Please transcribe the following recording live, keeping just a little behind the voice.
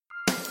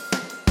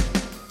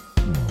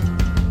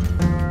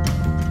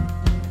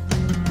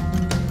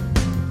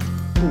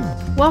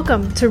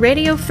Welcome to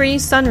Radio Free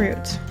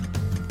Sunroot.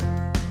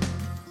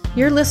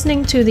 You're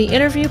listening to the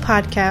interview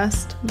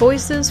podcast,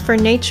 Voices for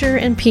Nature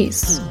and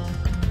Peace,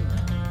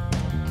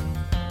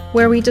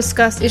 where we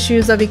discuss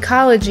issues of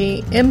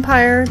ecology,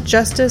 empire,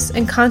 justice,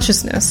 and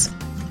consciousness.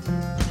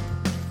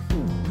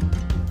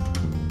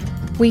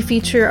 We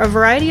feature a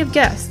variety of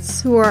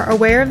guests who are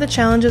aware of the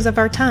challenges of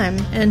our time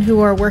and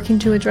who are working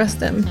to address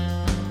them.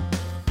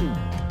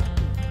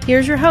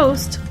 Here's your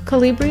host,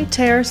 Colibri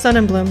Ter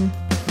Sonnenblum.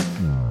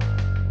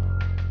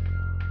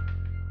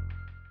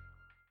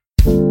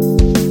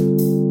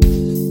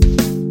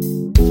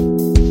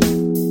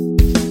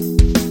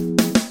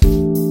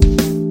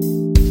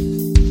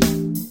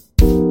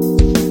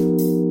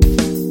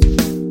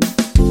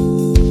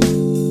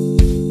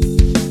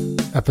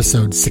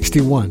 Episode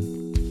 61,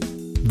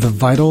 The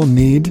Vital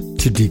Need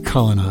to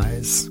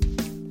Decolonize,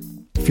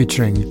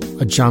 featuring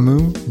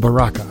Ajamu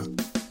Baraka,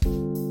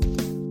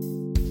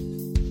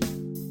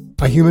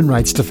 a human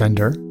rights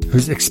defender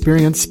whose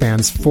experience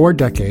spans 4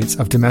 decades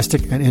of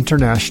domestic and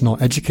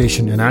international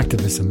education and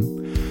activism.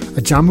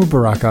 Ajamu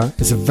Baraka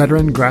is a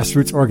veteran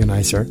grassroots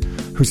organizer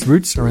whose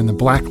roots are in the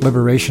Black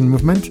Liberation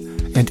Movement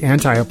and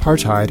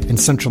anti-apartheid and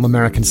Central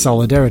American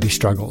solidarity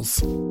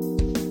struggles.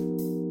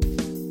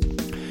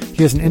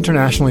 He is an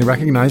internationally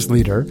recognized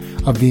leader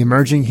of the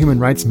emerging human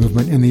rights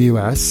movement in the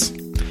U.S.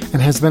 and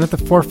has been at the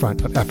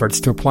forefront of efforts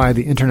to apply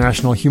the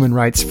international human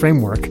rights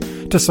framework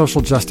to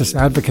social justice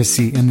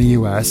advocacy in the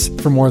U.S.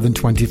 for more than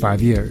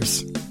 25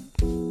 years.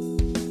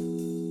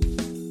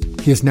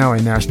 He is now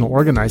a national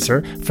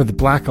organizer for the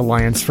Black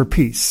Alliance for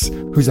Peace,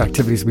 whose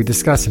activities we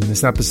discuss in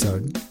this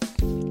episode.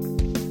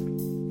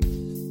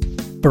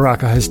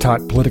 Baraka has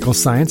taught political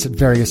science at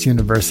various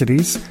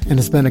universities and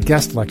has been a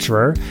guest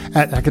lecturer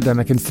at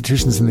academic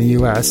institutions in the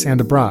U.S.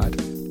 and abroad.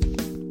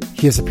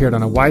 He has appeared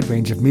on a wide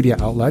range of media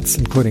outlets,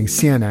 including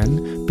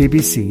CNN,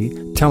 BBC,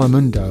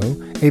 Telemundo,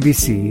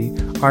 ABC,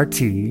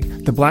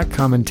 RT, The Black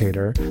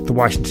Commentator, The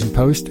Washington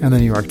Post, and The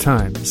New York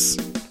Times.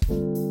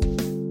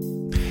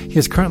 He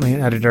is currently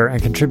an editor and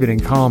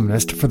contributing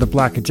columnist for the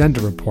Black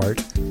Agenda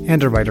Report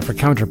and a writer for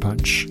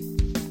Counterpunch.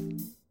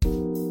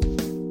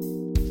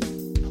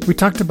 We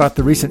talked about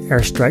the recent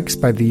airstrikes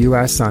by the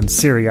U.S. on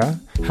Syria,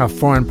 how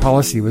foreign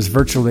policy was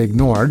virtually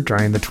ignored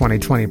during the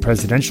 2020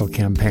 presidential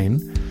campaign,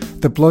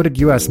 the bloated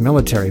U.S.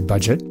 military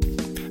budget,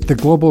 the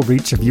global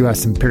reach of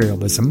U.S.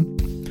 imperialism,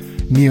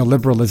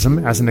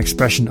 neoliberalism as an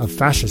expression of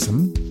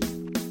fascism,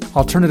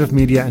 alternative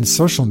media and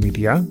social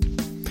media,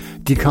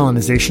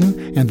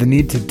 decolonization and the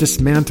need to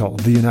dismantle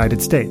the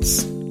United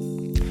States,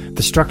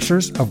 the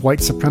structures of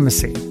white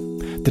supremacy,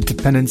 the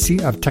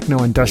dependency of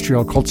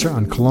techno-industrial culture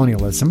on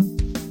colonialism,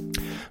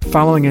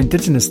 following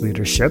indigenous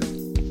leadership,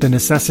 the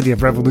necessity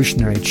of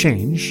revolutionary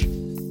change,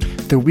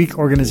 the weak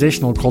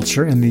organizational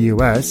culture in the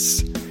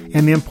U.S.,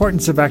 and the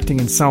importance of acting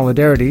in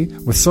solidarity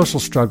with social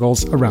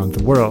struggles around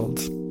the world.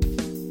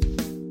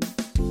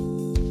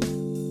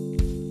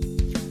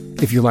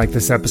 If you like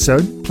this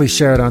episode, please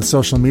share it on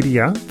social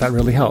media. That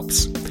really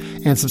helps.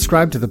 And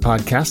subscribe to the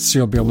podcast so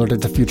you'll be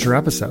alerted to future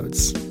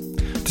episodes.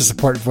 To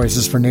support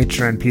Voices for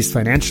Nature and Peace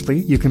financially,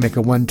 you can make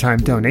a one-time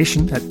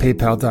donation at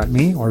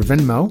paypal.me or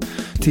Venmo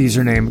to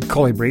username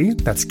Colibri,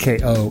 that's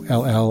Kollibri.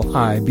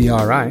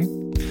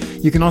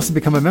 You can also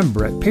become a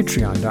member at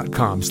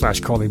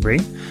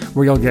patreon.com/Colibri,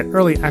 where you'll get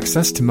early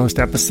access to most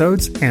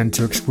episodes and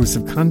to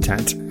exclusive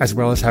content, as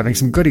well as having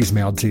some goodies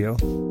mailed to you.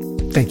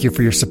 Thank you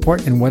for your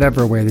support in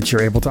whatever way that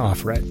you're able to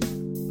offer it.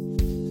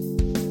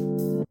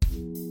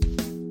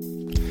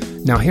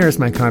 Now here is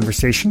my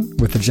conversation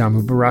with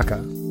Ajamu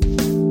Baraka.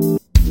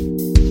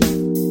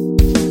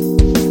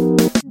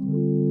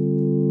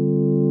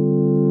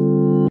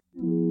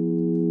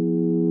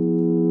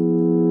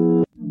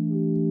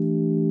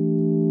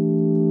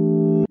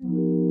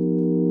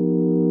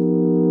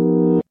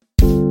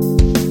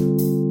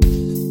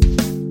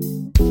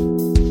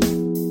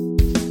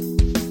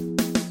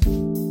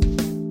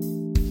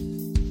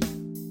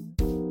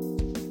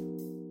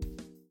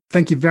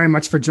 Thank you very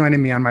much for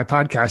joining me on my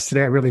podcast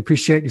today. I really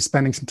appreciate you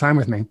spending some time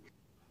with me.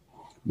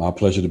 My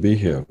pleasure to be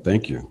here.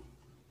 Thank you.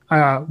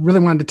 I really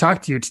wanted to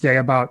talk to you today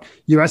about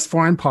U.S.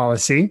 foreign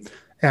policy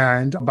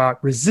and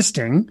about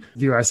resisting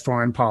U.S.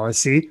 foreign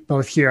policy,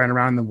 both here and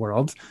around the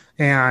world.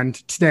 And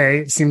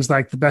today, it seems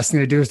like the best thing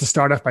to do is to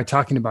start off by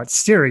talking about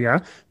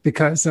Syria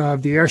because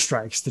of the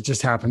airstrikes that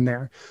just happened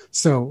there.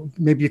 So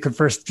maybe you could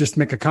first just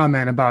make a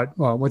comment about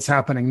what's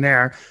happening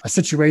there, a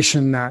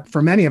situation that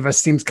for many of us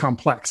seems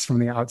complex from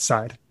the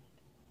outside.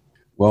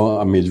 Well,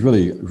 I mean, it's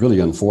really, really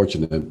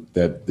unfortunate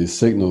that the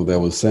signal that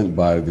was sent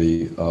by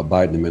the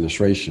Biden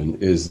administration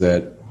is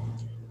that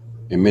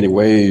in many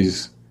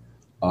ways,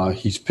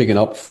 he's picking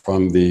up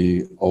from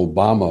the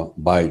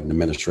Obama-Biden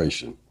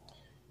administration.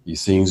 He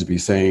seems to be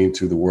saying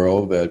to the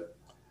world that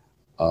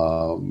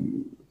a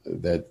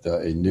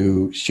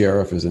new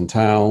sheriff is in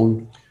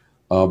town,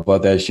 but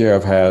that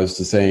sheriff has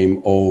the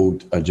same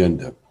old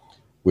agenda,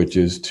 which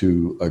is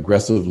to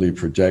aggressively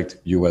project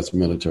U.S.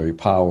 military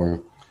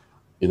power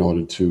in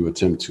order to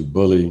attempt to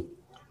bully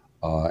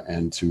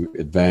and to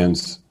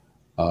advance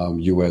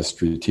U.S.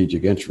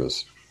 strategic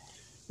interests.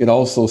 It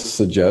also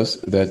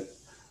suggests that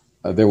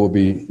there will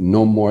be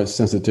no more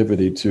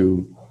sensitivity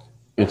to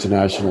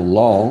international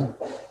law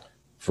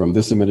from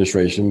this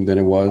administration than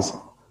it was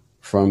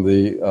from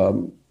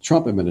the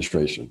Trump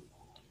administration,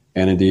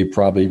 and indeed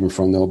probably even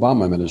from the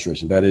Obama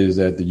administration. That is,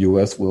 that the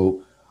U.S.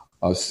 will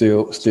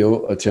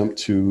still attempt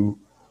to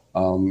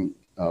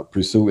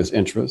pursue its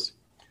interests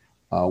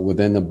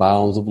within the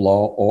bounds of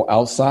law or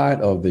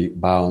outside of the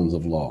bounds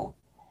of law.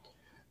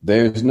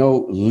 There's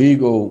no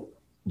legal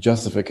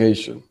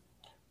justification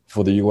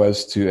for the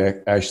U.S.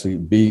 to actually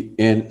be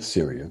in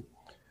Syria.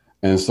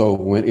 And so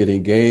when it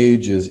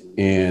engages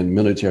in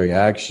military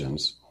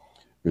actions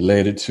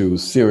related to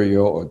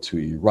Syria or to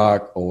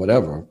Iraq or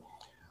whatever,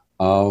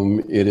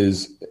 it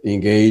is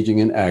engaging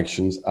in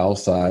actions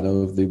outside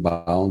of the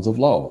bounds of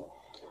law.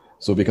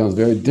 So it becomes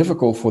very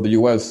difficult for the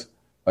U.S.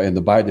 and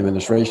the Biden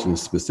administration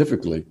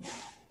specifically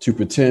to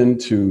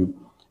pretend to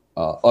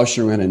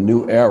usher in a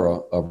new era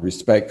of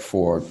respect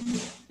for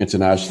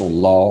international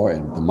law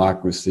and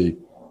democracy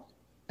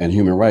and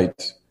human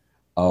rights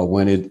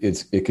when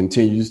it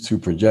continues to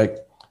project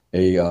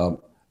a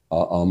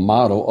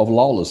model of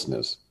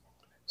lawlessness.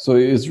 So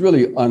it's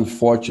really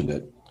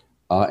unfortunate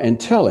and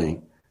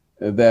telling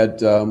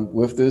that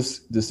with this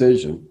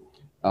decision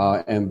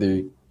and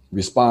the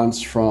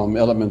response from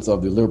elements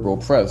of the liberal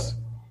press,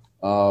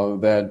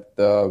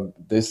 that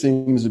there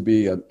seems to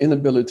be an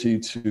inability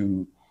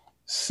to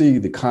see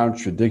the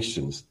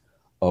contradictions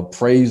of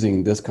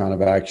praising this kind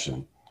of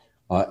action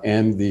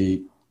and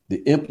the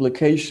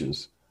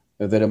implications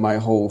that it might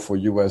hold for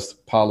U.S.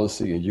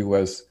 policy and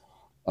U.S.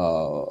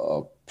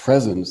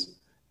 presence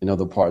in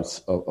other parts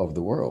of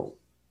the world.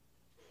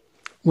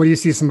 What do you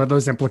see some of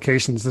those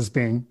implications as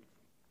being?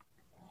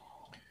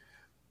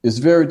 It's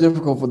very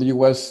difficult for the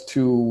U.S.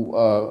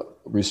 to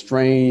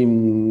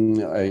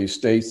restrain a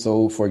state,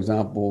 so for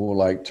example,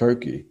 like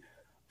Turkey,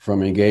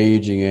 from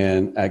engaging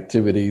in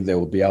activity that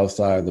will be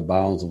outside the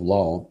bounds of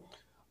law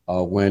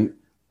when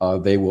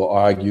they will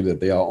argue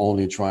that they are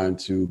only trying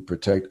to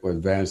protect or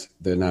advance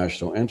their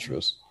national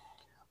interests,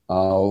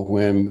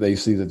 when they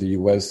see that the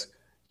U.S.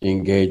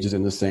 engages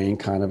in the same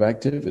kind of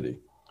activity.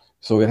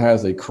 So it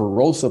has a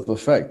corrosive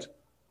effect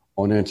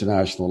on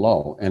international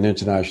law and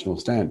international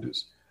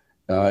standards.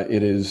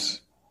 It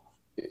is,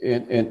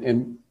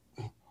 and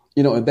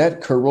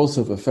that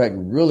corrosive effect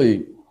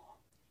really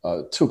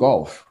took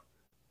off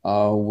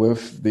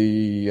with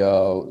the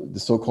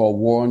so-called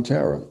war on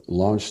terror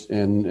launched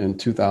in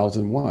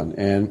 2001.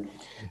 And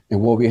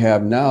what we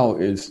have now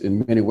is,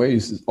 in many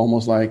ways, is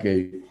almost like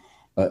a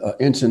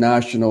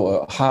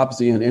international,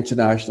 Hobbesian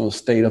international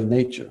state of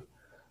nature,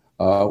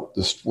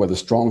 where the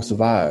strong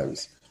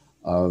survives.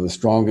 The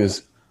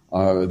strongest,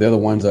 they're the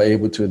ones that are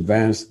able to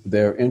advance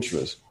their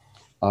interests.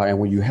 And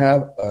when you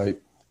have an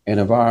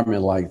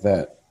environment like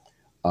that,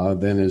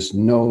 then there's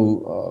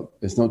no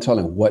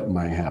telling what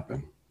might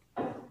happen.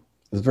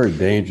 It's a very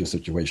dangerous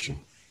situation.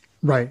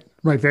 Right,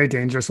 very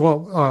dangerous.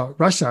 Well,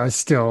 Russia is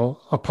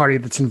still a party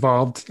that's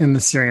involved in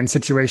the Syrian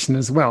situation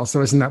as well.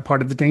 So isn't that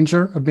part of the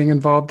danger of being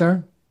involved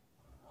there?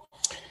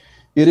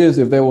 It is.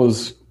 If there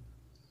was,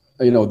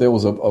 there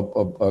was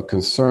a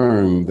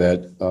concern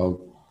that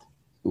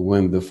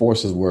when the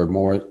forces were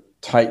more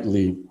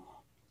tightly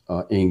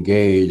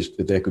engaged,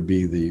 that there could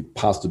be the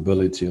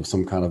possibility of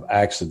some kind of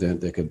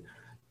accident that could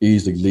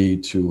easily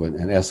lead to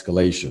an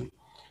escalation.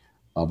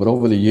 But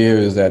over the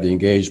years, that the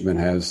engagement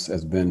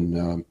has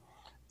been,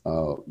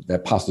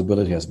 that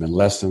possibility has been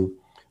lessened.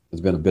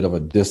 There's been a bit of a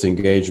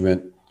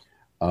disengagement.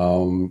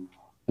 And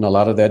a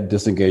lot of that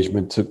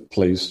disengagement took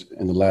place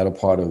in the latter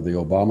part of the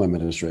Obama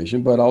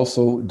administration, but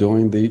also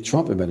during the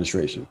Trump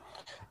administration.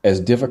 As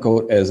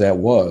difficult as that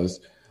was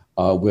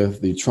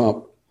with the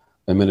Trump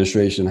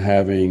administration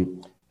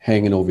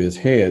hanging over his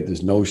head,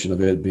 this notion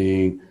of it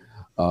being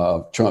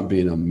Trump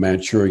being a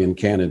Manchurian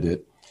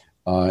candidate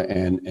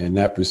and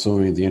not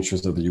pursuing the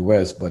interests of the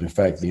U.S., but in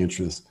fact the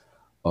interests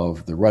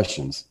of the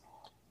Russians.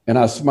 And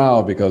I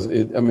smile because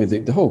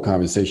the whole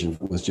conversation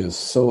was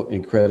just so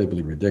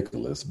incredibly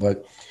ridiculous,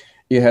 but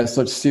it has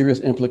such serious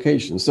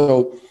implications.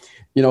 So,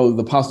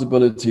 the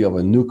possibility of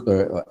a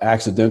nuclear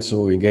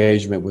accidental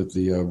engagement with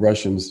the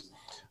Russians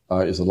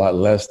is a lot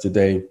less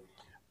today,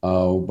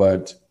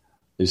 but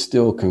it's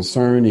still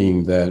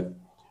concerning that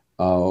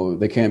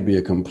there can't be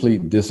a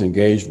complete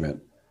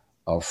disengagement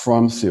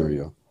from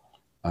Syria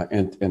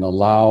and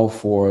allow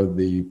for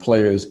the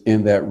players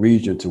in that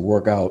region to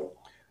work out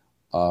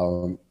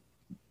the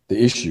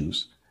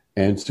issues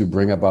and to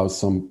bring about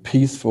some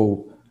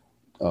peaceful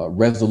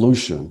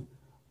resolution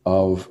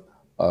of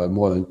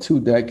more than 2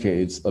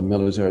 decades of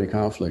military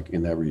conflict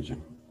in that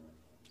region.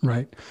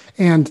 Right.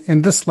 And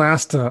in this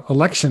last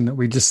election that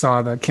we just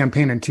saw, the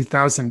campaign in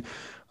 2000,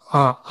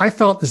 I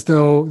felt as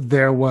though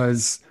there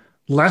was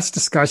less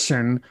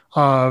discussion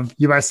of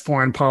U.S.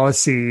 foreign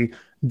policy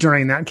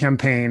during that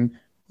campaign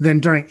than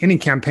during any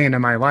campaign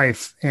in my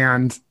life.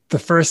 And the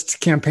first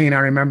campaign I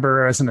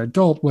remember as an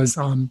adult was,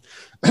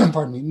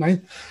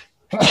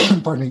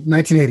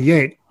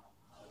 1988.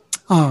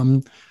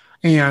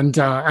 And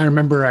I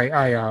remember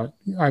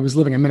I was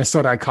living in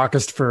Minnesota. I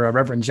caucused for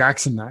Reverend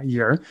Jackson that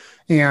year,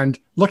 and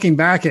looking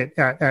back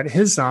at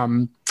his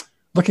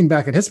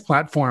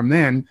platform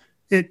then,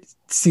 it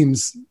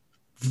seems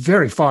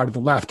very far to the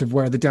left of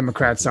where the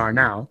Democrats are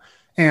now,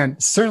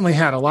 and certainly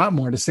had a lot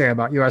more to say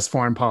about U.S.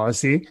 foreign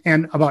policy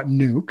and about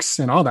nukes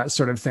and all that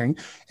sort of thing.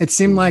 It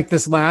seemed like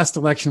this last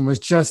election was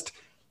just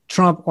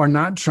Trump or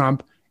not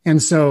Trump,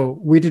 and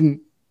so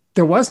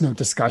there was no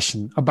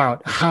discussion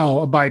about how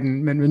a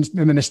Biden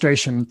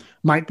administration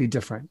might be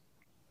different.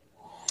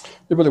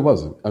 It really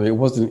wasn't. I mean, it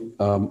wasn't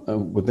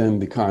within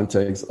the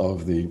context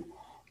of the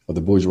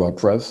bourgeois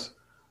press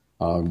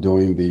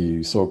during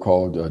the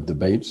so-called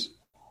debates.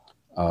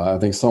 I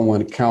think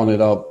someone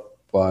counted up,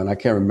 and I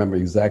can't remember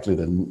exactly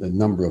the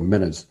number of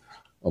minutes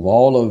of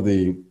all of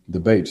the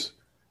debates.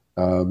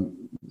 The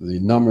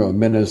number of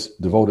minutes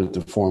devoted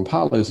to foreign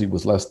policy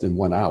was less than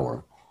 1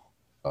 hour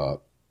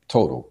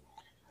total.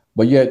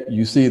 But yet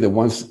you see that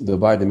once the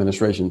Biden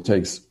administration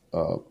takes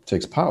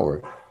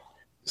power,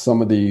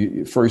 some of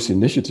the first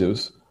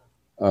initiatives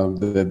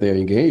that they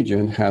engage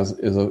in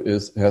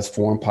has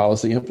foreign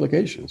policy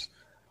implications.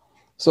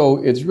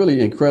 So it's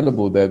really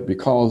incredible that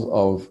because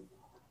of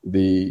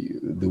the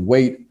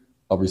weight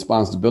of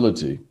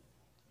responsibility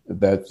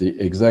that the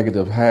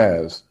executive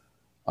has,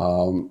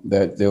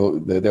 that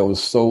there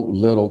was so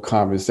little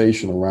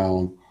conversation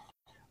around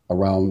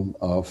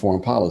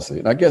foreign policy.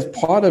 And I guess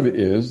part of it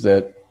is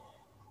that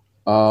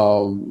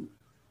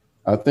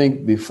I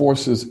think the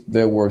forces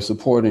that were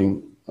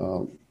supporting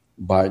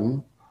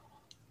Biden,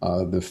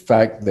 the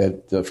fact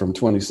that from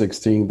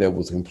 2016 there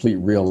was a complete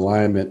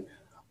realignment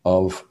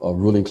of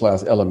ruling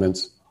class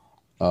elements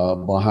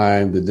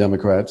behind the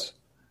Democrats,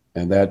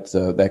 and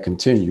that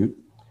continued,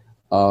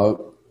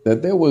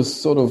 that there was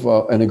sort of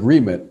an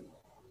agreement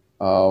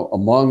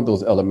among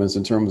those elements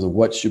in terms of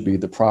what should be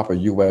the proper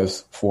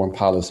U.S. foreign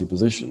policy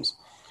positions.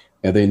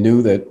 And they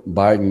knew that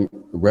Biden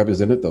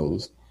represented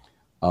those.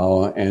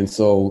 And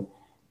so,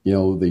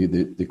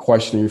 the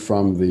questioning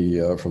from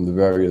the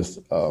various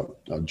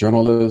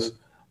journalists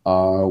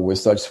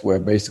was such where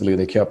basically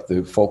they kept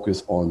the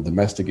focus on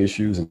domestic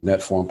issues and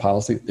net foreign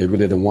policy. They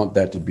really didn't want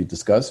that to be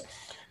discussed.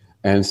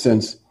 And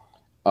since,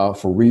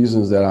 for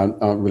reasons that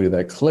aren't really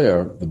that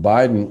clear,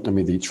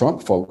 the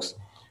Trump folks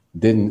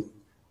didn't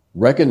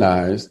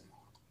recognize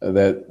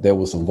that there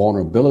was some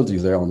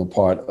vulnerabilities there on the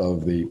part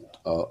of the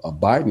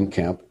Biden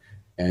camp,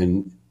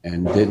 and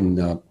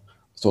didn't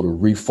sort of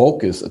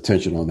refocus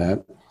attention on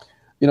that.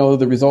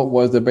 The result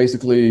was that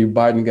basically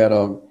Biden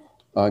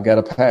got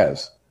a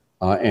pass,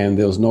 and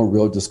there was no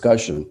real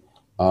discussion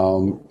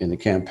in the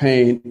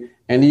campaign,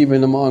 and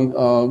even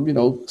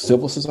among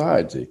civil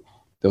society.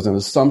 There was an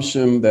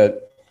assumption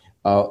that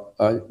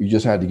you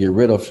just had to get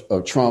rid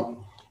of Trump,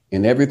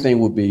 and everything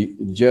would be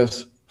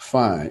just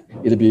fine.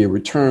 It'd be a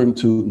return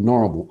to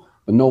normal.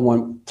 But no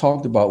one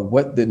talked about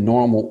what did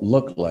normal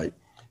look like,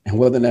 and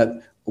whether or not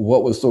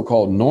what was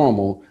so-called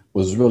normal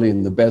was really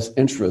in the best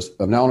interest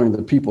of not only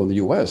the people in the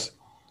U.S.,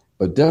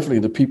 but definitely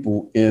the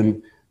people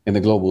in the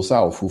global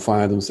South, who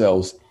find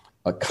themselves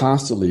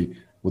constantly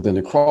within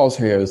the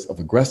crosshairs of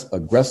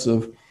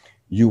aggressive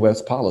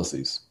U.S.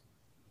 policies.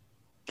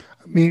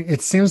 I mean,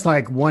 it seems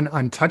like one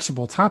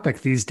untouchable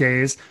topic these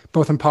days,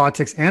 both in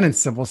politics and in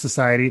civil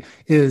society,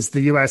 is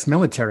the U.S.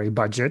 military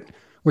budget,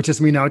 which,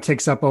 as we know,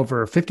 takes up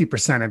over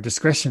 50% of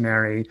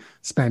discretionary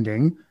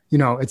spending.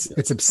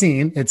 It's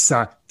obscene. It's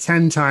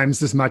 10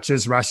 times as much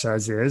as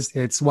Russia's is.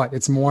 It's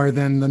more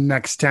than the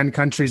next 10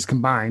 countries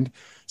combined,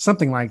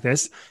 something like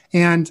this.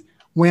 And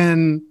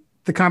when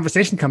the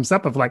conversation comes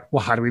up of like,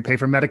 well, how do we pay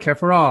for Medicare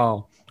for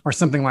all or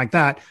something like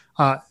that?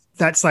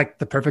 That's like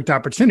the perfect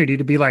opportunity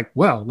to be like,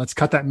 well, let's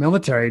cut that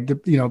military,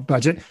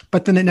 budget.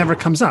 But then it never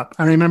comes up.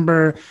 I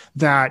remember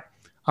that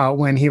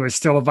when he was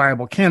still a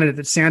viable candidate,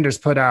 that Sanders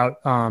put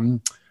out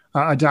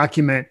a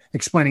document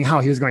explaining how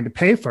he was going to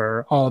pay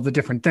for all of the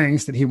different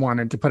things that he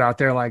wanted to put out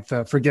there, like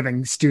the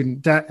forgiving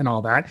student debt and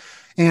all that.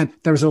 And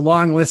there was a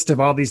long list of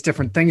all these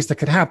different things that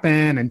could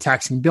happen, and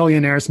taxing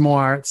billionaires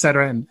more, et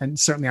cetera. And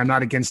certainly I'm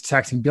not against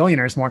taxing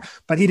billionaires more,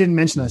 but he didn't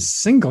mention a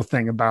single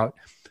thing about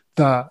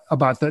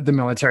the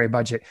military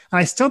budget. And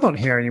I still don't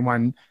hear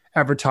anyone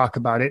ever talk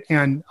about it.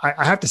 And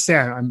I have to say,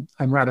 I'm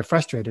rather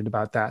frustrated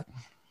about that.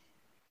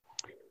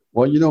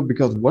 Well,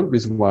 because one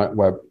reason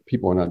why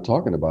people are not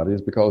talking about it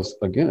is because,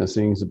 again, it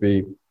seems to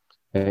be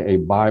a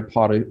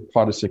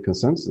bipartisan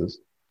consensus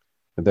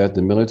that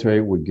the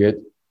military would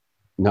get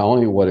not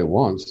only what it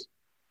wants,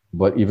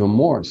 but even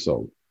more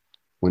so.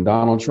 When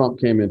Donald Trump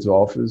came into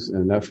office,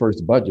 and that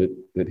first budget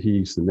that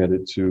he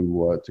submitted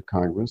to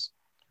Congress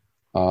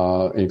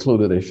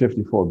included a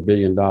 $54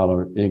 billion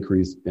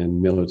increase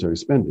in military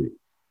spending.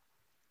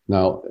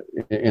 Now,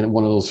 in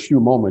one of those few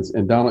moments,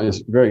 and Donald is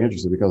very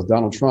interesting because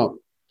Donald Trump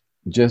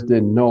just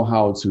didn't know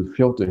how to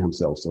filter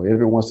himself. So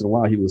every once in a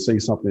while, he would say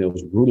something that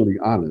was brutally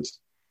honest.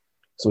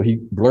 So he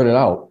blurted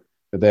out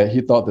that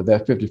he thought that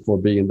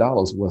 $54 billion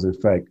was, in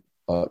fact,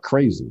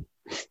 crazy.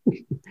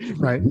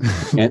 Right.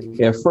 And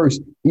at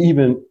first,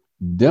 even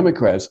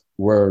Democrats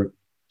were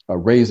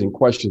raising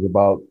questions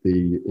about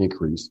the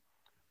increase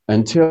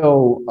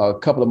until a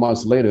couple of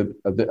months later.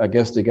 I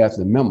guess they got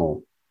the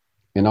memo,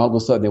 and all of a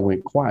sudden they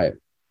went quiet.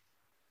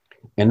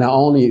 And not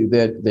only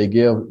that they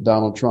give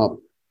Donald Trump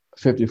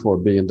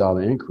 $54 billion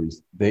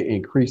increase, they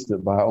increased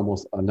it by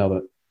almost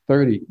another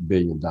 $30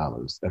 billion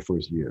that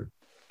first year.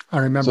 I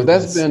remember. So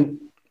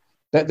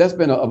that's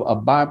been a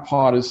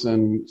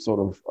bipartisan sort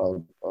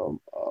of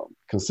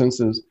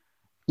consensus.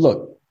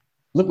 Look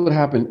what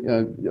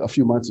happened a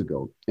few months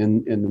ago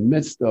in the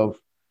midst of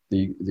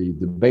the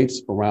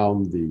debates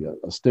around the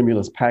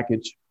stimulus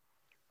package,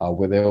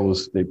 where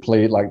they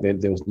played like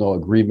there was no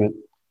agreement,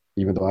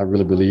 even though I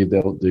really believe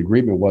that the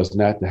agreement was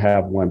not to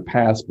have one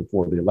passed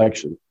before the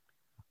election.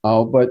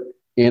 But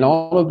in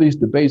all of these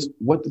debates,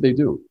 what did they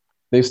do?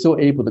 They're still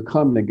able to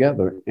come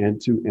together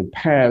and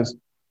pass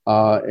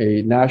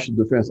a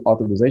National Defense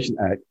Authorization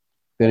Act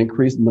that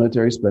increased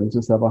military spending to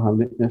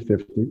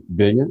 $750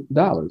 billion.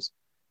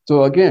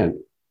 So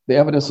again, the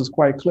evidence is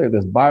quite clear.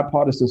 There's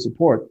bipartisan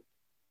support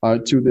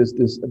to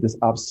this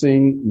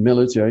obscene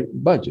military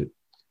budget.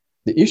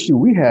 The issue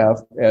we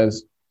have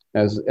as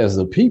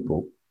a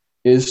people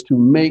is to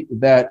make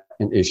that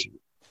an issue,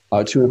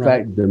 to in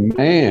fact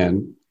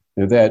demand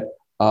that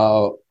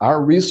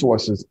our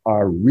resources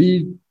are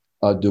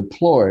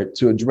redeployed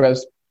to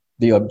address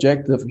the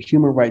objective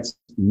human rights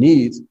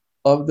needs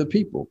of the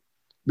people.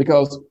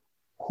 Because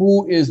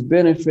who is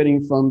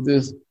benefiting from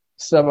this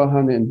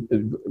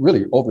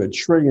really over $1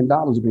 trillion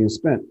being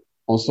spent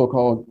on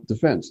so-called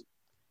defense?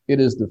 It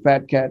is the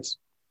fat cats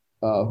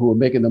who are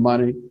making the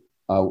money.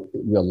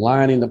 We're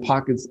lining the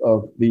pockets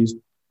of these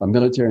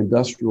military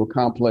industrial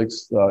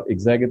complex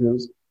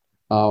executives.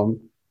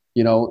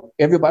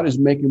 Everybody's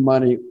making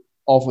money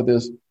off of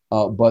this,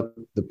 but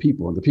the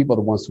people are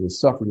the ones who are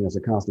suffering as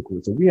a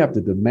consequence. So we have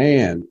to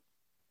demand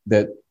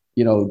that,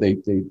 they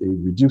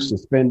reduce the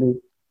spending,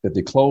 that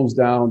they close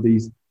down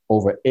these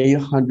over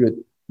 800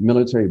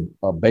 military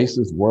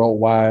bases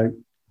worldwide,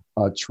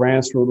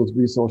 transfer those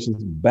resources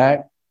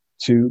back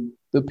to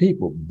the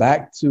people,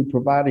 back to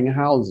providing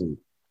housing,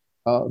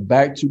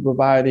 back to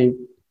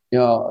providing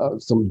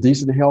some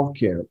decent health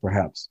care,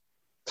 perhaps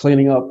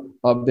cleaning up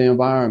of the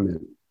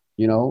environment,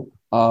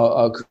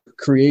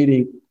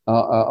 creating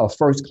a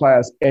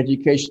first-class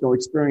educational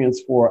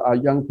experience for our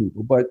young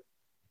people. But,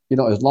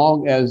 as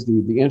long as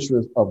the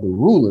interests of the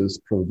rulers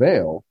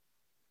prevail,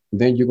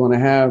 then you're going to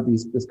have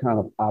this kind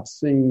of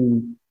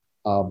obscene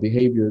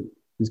behavior,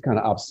 these kind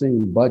of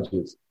obscene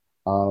budgets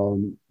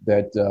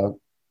that,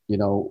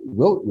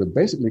 will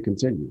basically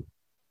continue.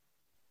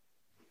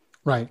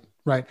 Right.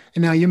 And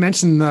now you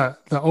mentioned the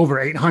over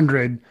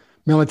 800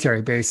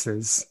 military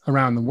bases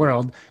around the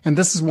world. And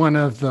this is one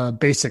of the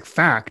basic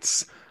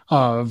facts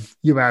of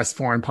U.S.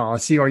 foreign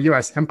policy, or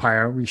U.S.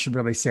 empire, we should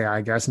really say,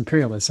 I guess,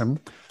 imperialism,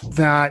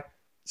 that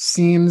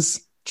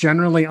seems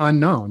generally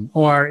unknown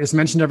or is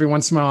mentioned every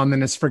once in a while and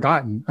then is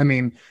forgotten. I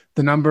mean,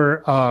 the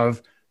number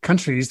of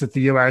countries that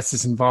the U.S.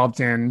 is involved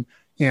in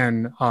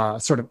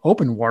sort of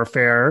open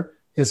warfare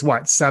is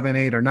 7,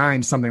 8, or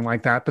 9, something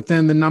like that. But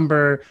then the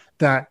number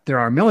that there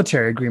are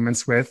military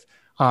agreements with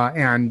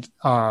and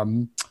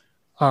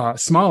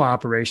small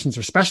operations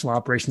or special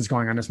operations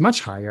going on is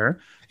much higher.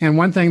 And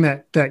one thing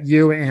that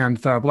you and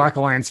the Black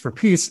Alliance for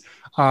Peace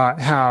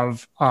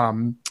have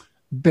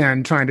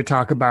been trying to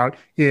talk about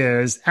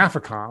is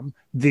AFRICOM,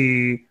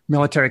 the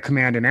military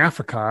command in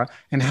Africa,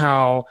 and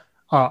how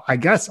I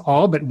guess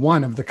all but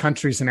one of the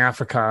countries in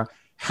Africa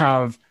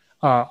have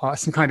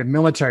some kind of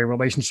military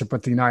relationship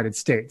with the United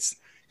States.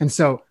 And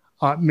so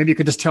maybe you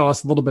could just tell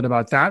us a little bit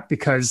about that,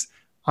 because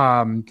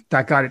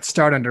that got its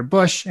start under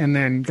Bush and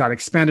then got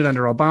expanded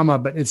under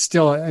Obama, but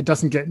it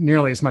doesn't get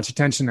nearly as much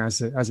attention as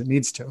it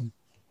needs to.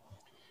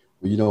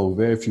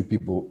 Very few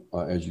people,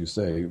 as you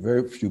say,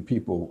 very few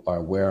people are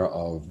aware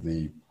of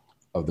the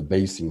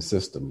basing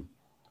system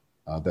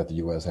that the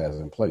U.S. has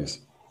in place.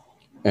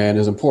 And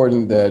it's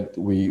important that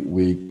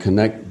we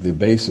connect the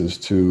bases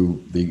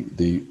to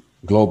the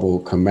global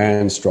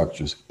command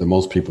structures that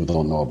most people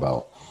don't know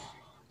about.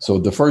 So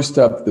the first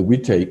step that we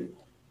take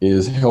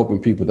is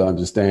helping people to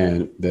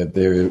understand that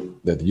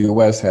the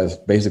U.S. has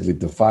basically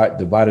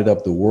divided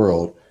up the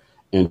world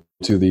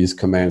into these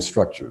command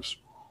structures.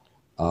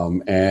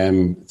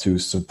 And to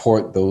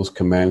support those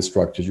command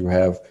structures, you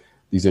have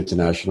these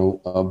international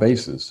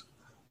bases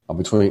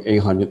between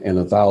 800 and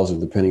 1,000,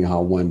 depending on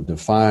how one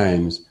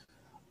defines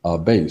a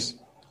base.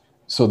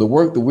 So the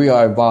work that we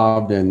are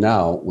involved in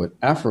now with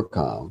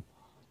AFRICOM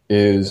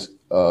is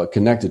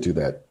connected to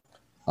that.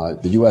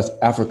 The U.S.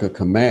 Africa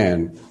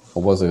Command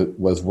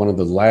was one of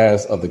the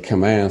last of the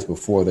commands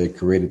before they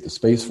created the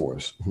Space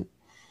Force.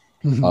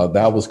 Mm-hmm.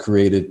 That was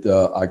created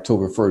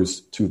October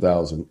 1st,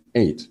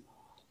 2008,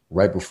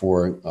 right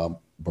before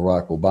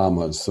Barack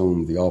Obama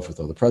assumed the office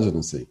of the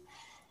presidency.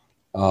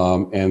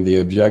 And the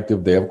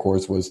objective there, of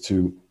course, was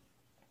to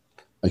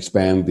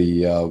expand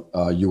the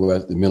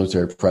U.S. the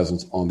military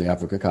presence on the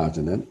African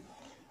continent,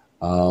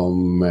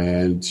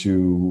 and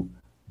to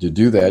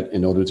do that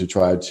in order to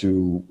try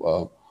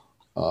to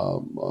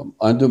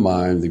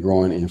undermine the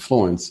growing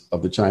influence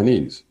of the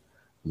Chinese.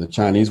 The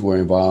Chinese were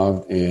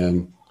involved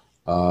in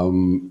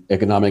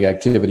economic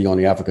activity on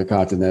the African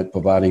continent,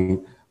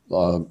 providing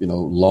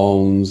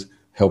loans,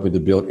 helping to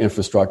build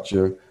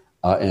infrastructure,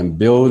 and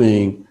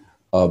building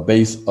a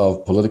base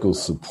of political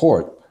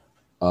support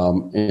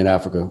in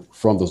Africa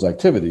from those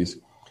activities.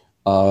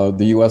 The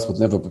U.S. was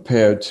never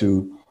prepared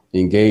to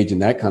engage in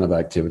that kind of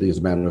activity. As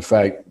a matter of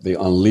fact, they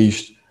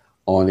unleashed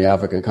on the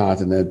African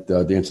continent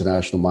the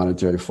International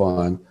Monetary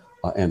Fund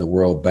and the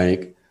World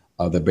Bank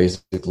that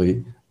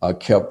basically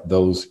kept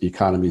those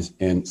economies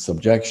in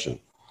subjection.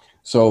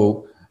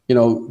 So,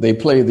 they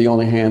played the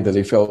only hand that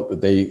they felt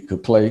that they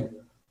could play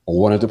or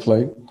wanted to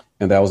play,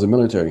 and that was the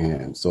military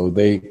hand. So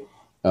they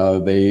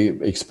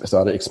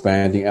started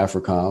expanding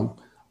AFRICOM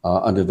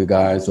under the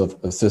guise of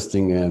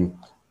assisting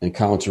in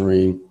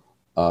countering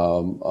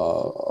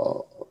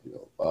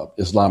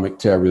Islamic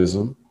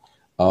terrorism.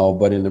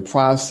 But in the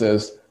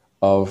process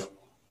of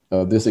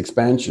this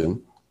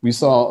expansion, we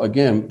saw,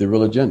 again, the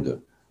real agenda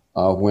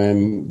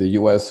when the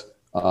U.S.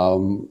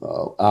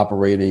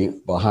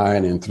 Operating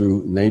behind and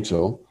through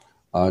NATO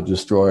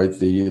destroyed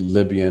the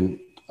Libyan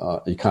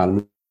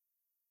economy,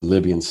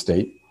 Libyan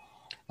state,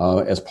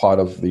 as part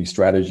of the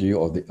strategy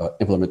or the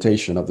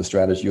implementation of the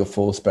strategy of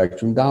full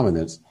spectrum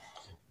dominance.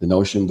 The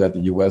notion that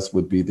the U.S.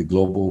 would be the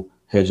global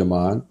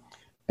hegemon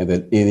and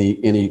that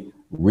any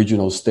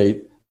regional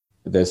state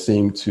that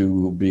seemed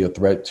to be a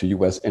threat to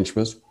U.S.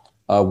 interests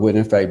would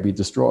in fact be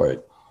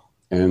destroyed.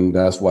 And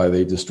that's why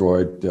they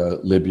destroyed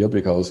Libya,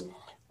 because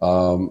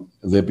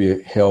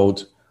Libya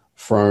held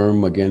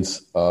firm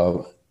against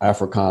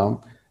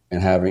AFRICOM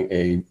and having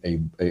a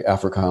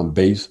AFRICOM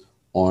base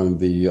on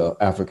the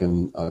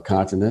African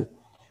continent.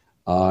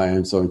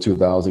 And so in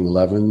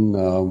 2011,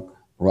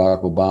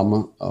 Barack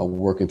Obama,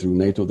 working through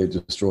NATO, they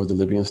destroyed the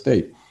Libyan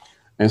state.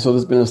 And so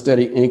there's been a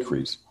steady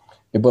increase.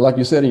 But like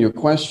you said in your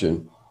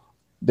question,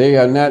 they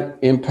are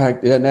not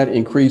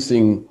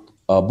increasing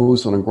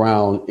boots on the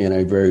ground in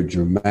a very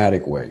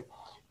dramatic way,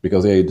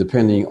 because they're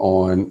depending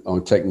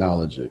on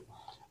technology.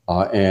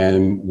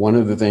 And one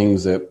of the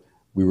things that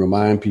we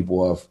remind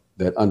people of,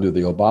 that under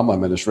the Obama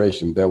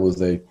administration, there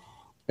was a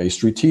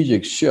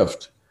strategic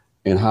shift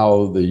in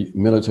how the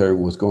military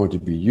was going to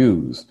be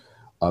used.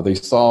 They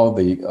saw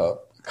the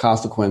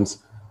consequence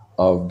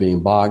of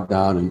being bogged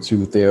down in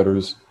two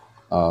theaters,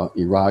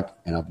 Iraq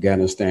and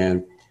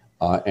Afghanistan,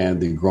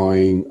 and the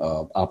growing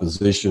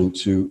opposition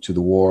to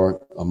the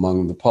war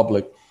among the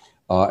public.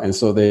 And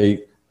so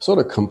they sort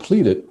of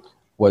completed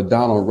what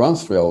Donald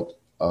Rumsfeld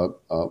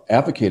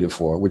advocated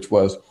for, which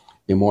was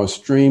a more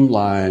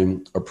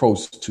streamlined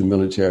approach to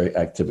military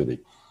activity.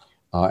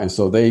 And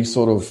so they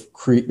sort of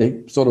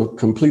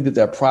completed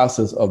that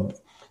process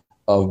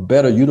of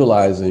better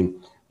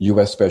utilizing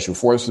U.S. Special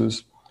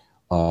Forces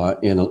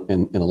in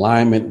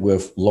alignment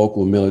with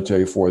local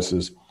military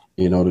forces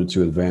in order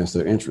to advance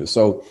their interests.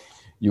 So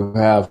you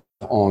have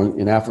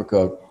in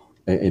Africa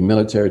a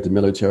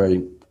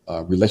military-to-military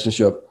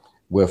relationship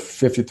with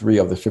 53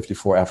 of the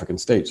 54 African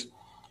states.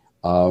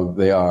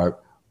 They are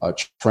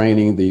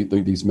training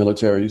these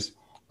militaries.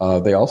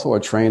 They also are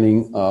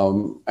training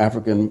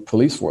African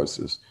police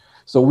forces.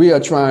 So we are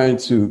trying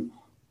to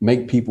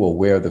make people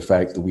aware of the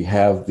fact that we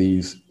have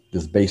this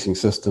basing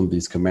system,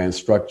 these command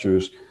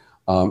structures,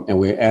 and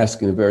we're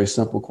asking a very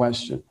simple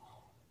question: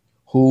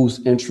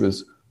 whose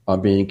interests are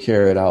being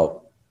carried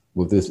out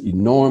with this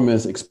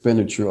enormous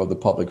expenditure of the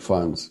public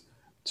funds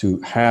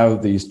to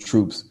have these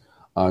troops,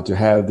 to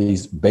have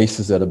these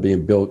bases that are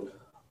being built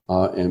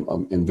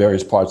in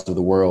various parts of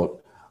the world?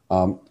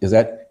 Is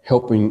that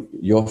helping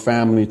your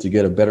family to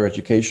get a better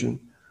education?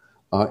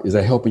 Is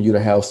that helping you to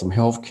have some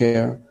health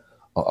care,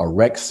 a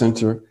rec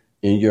center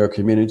in your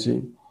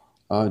community?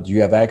 Do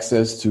you have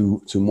access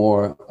to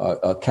more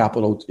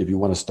capital if you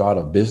want to start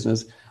a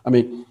business? I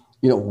mean,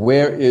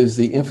 where is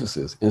the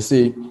emphasis? And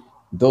see,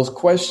 those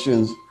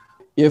questions,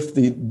 if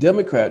the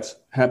Democrats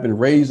have been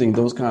raising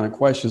those kind of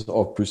questions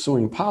or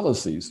pursuing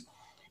policies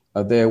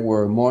that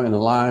were more in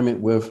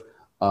alignment with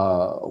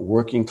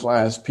working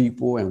class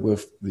people and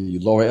with the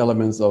lower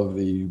elements of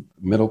the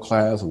middle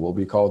class, or what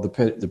we call the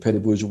petty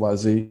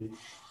bourgeoisie,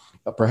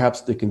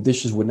 perhaps the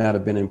conditions would not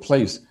have been in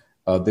place.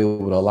 They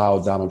would allow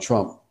Donald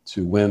Trump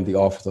to win the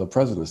office of the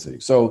presidency.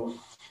 So,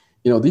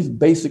 these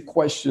basic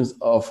questions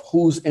of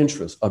whose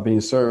interests are being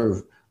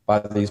served by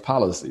these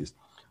policies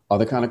are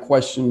the kind of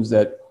questions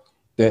that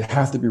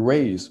have to be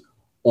raised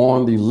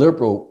on the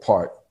liberal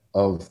part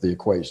of the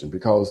equation,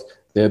 because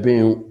they're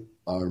being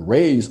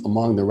raised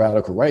among the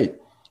radical right.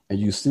 And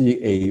you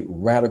see a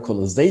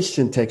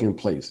radicalization taking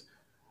place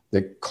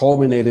that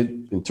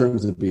culminated in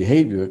terms of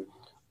behavior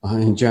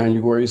in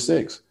January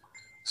 6th.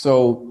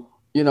 So,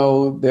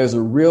 there's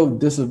a real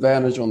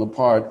disadvantage on the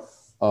part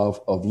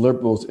of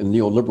liberals and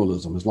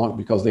neoliberalism,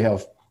 because they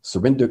have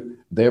surrendered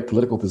their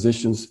political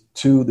positions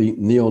to the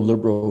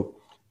neoliberal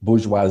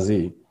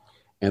bourgeoisie,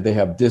 and they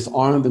have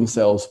disarmed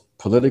themselves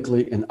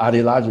politically and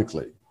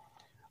ideologically.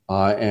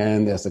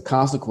 And as a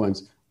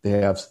consequence, they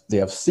have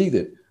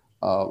ceded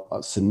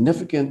a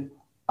significant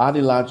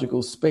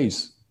ideological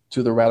space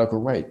to the radical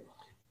right.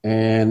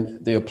 and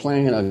they're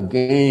playing a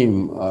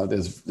game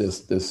that's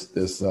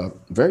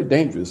very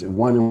dangerous, and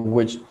one in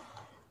which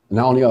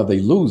not only are they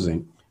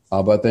losing,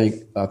 but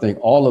I think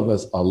all of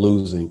us are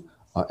losing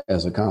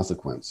as a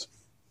consequence.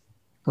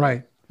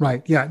 Right.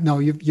 Right. Yeah. No,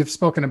 you've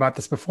spoken about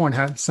this before and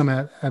had some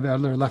other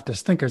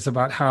leftist thinkers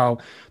about how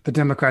the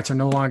Democrats are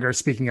no longer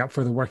speaking up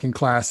for the working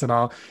class at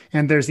all.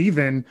 And there's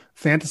even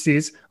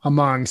fantasies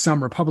among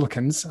some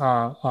Republicans,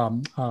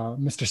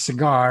 Mr.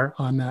 Cigar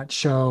on that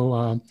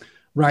show,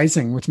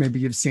 Rising, which maybe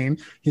you've seen.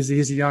 He's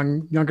a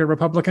younger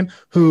Republican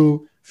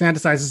who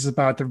fantasizes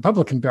about the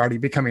Republican Party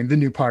becoming the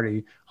new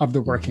party of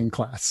the working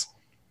class.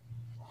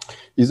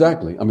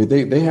 Exactly. I mean,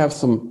 they have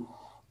some.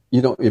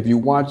 You know, if you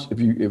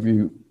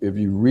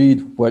read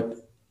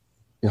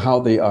how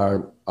they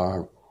are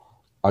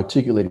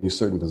articulating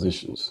certain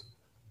positions,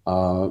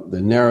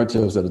 the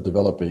narratives that are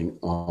developing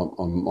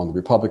on the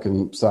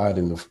Republican side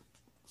and the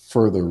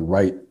further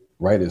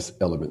rightist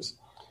elements,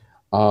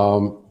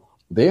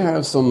 they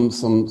have some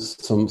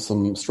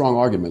strong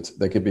arguments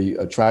that could be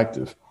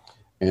attractive,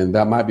 and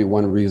that might be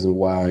one reason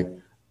why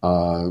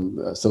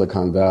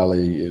Silicon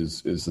Valley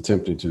is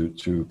attempting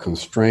to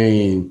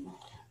constrain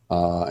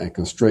and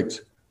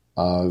constrict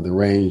the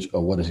range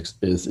of what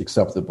is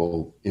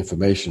acceptable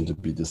information to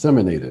be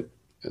disseminated.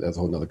 That's a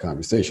whole nother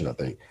conversation, I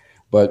think.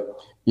 But,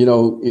 you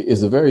know,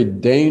 it's a very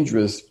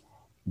dangerous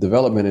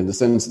development in the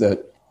sense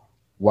that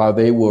while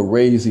they will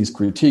raise these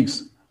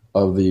critiques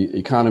of the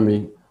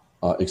economy,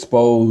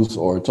 expose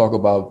or talk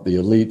about the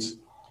elites,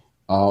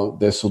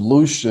 their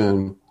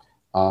solution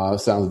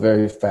sounds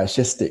very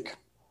fascistic.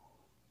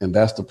 And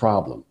that's the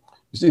problem.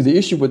 You see, the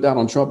issue with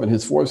Donald Trump and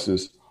his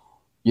forces,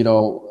 you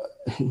know,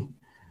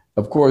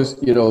 of course,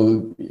 you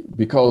know,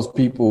 because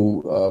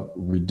people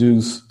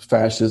reduce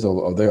fascism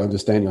or their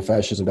understanding of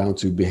fascism down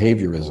to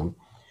behaviorism,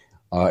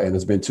 and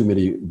there's been too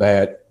many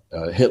bad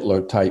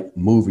Hitler-type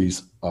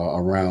movies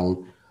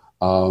around,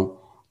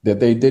 that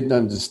they didn't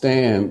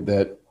understand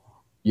that,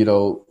 you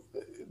know,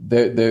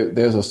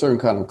 there's a certain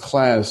kind of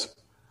class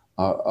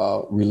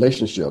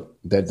relationship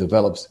that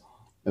develops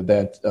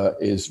that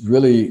is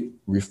really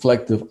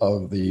reflective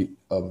of the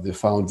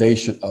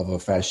foundation of a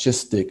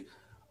fascistic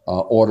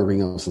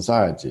ordering of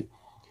society,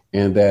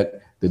 and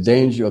that the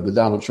danger of the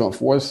Donald Trump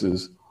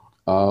forces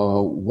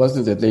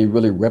wasn't that they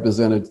really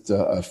represented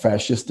a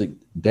fascistic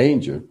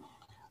danger,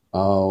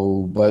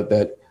 but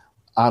that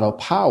out of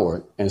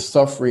power and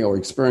suffering or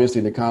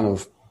experiencing the kind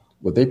of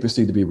what they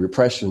perceive to be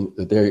repression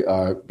that they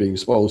are being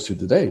exposed to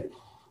today,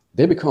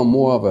 they become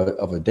more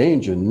of a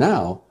danger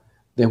now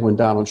than when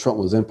Donald Trump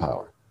was in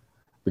power,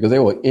 because they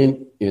were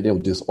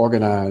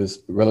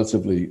disorganized,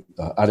 relatively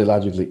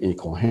ideologically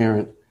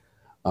incoherent.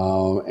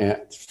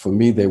 And for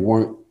me, they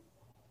weren't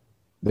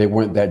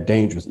that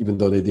dangerous, even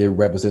though they did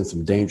represent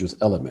some dangerous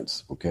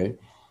elements. Okay,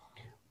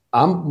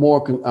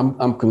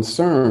 I'm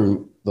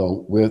concerned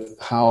though with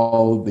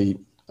how the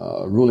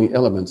ruling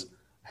elements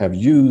have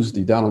used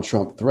the Donald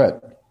Trump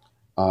threat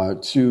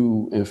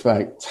to, in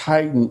fact,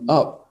 tighten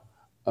up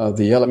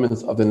the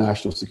elements of the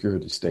national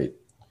security state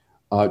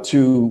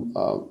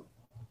to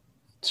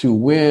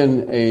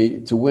win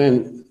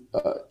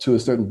to a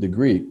certain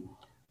degree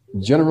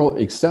general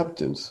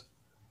acceptance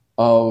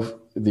of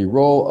the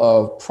role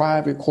of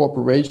private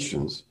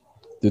corporations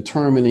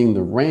determining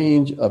the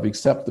range of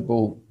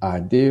acceptable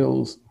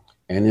ideals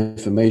and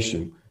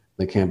information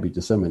that can be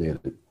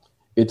disseminated.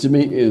 It to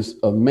me is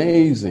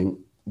amazing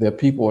that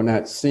people are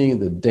not seeing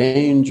the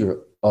danger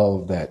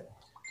of that.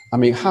 I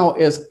mean, how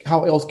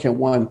else can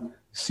one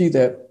see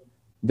that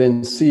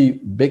than see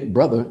Big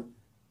Brother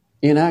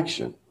in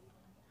action?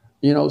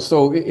 You know,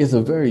 so it's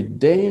a very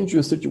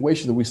dangerous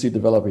situation that we see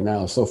developing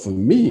now. So for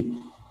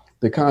me,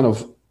 the kind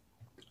of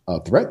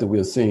threat that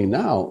we're seeing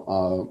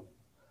now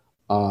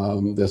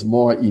that's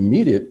more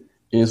immediate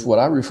is what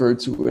I refer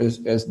to as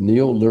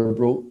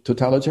neoliberal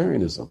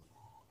totalitarianism,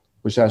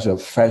 which has a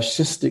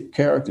fascistic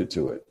character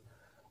to it.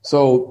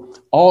 So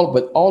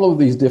all of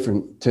these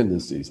different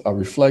tendencies are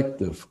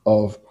reflective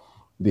of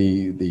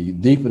the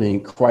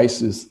deepening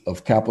crisis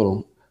of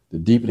capital, the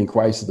deepening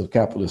crisis of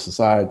capitalist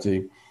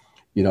society,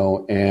 you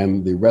know,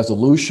 and the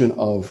resolution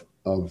of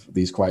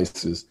these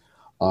crises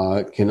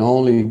can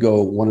only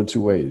go one of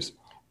two ways.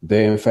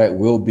 There, in fact,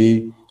 will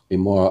be a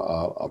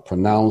more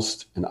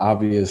pronounced and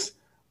obvious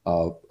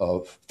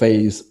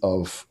phase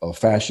of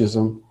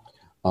fascism,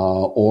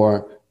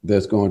 or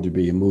there's going to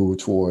be a move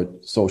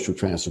toward social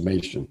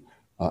transformation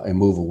and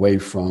move away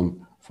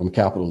from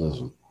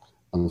capitalism.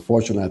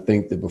 Unfortunately, I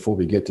think that before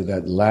we get to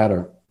that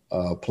latter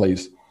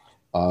place,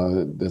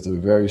 there's a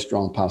very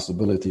strong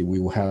possibility we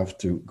will have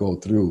to go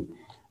through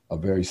a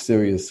very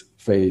serious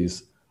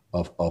phase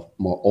of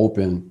more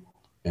open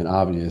and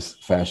obvious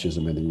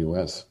fascism in the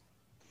U.S.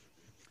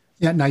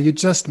 Yeah, now you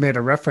just made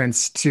a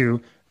reference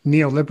to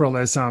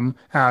neoliberalism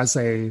as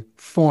a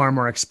form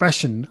or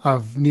expression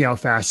of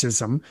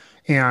neo-fascism.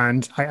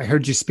 And I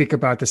heard you speak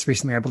about this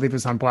recently. I believe it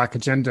was on Black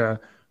Agenda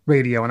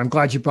Radio. And I'm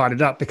glad you brought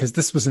it up because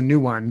this was a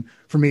new one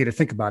for me to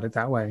think about it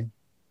that way.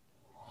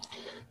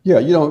 Yeah,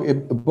 you know,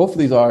 both of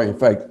these are, in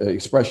fact,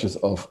 expressions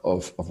of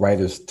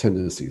rightist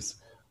tendencies.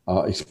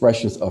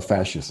 expressions of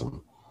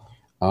fascism.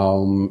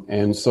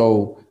 And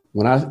so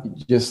when I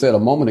just said a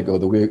moment ago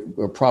that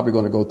we're probably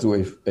going to go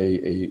through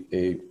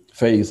a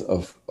phase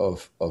of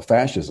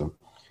fascism,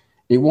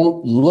 it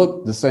won't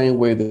look the same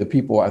way that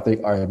people, I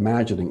think, are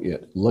imagining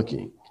it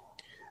looking.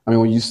 I mean,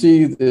 when you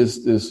see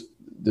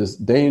this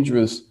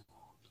dangerous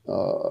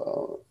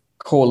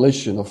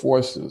coalition of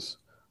forces,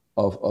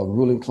 of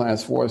ruling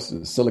class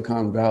forces,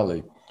 Silicon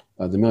Valley,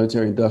 the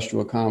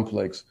military-industrial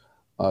complex,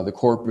 the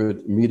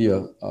corporate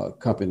media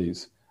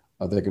companies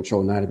that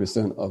control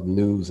 90% of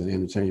news and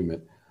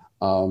entertainment,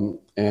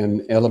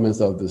 and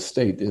elements of the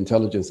state, the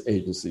intelligence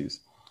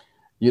agencies.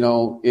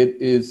 You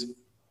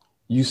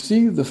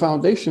see the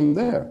foundation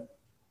there.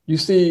 You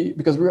see,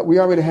 because we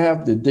already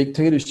have the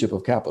dictatorship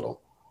of capital.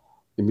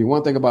 I mean,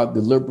 one thing about the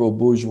liberal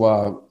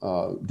bourgeois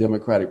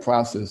democratic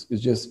process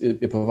is just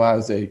it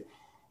provides a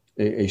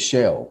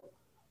shell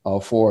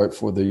for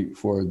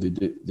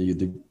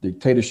the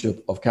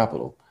dictatorship of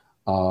capital,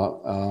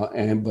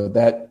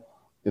 but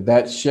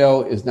that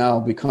shell is now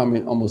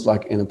becoming almost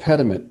like an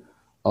impediment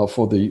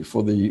for the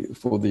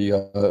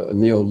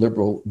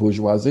neoliberal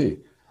bourgeoisie,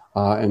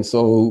 and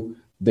so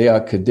they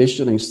are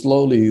conditioning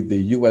slowly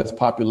the U.S.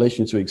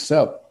 population to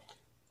accept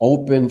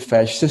open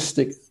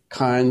fascistic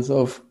kinds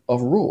of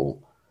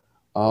rule.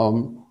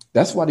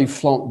 That's why they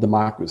flaunt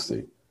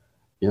democracy.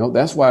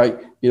 That's why,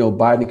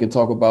 Biden can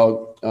talk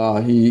about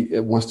he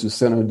wants to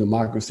center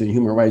democracy and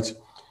human rights,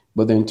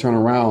 but then turn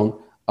around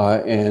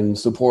and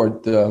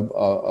support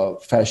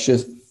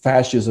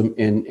fascism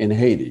in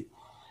Haiti,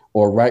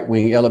 or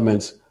right-wing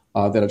elements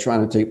that are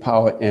trying to take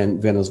power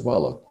in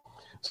Venezuela.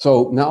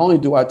 So not only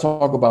do I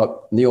talk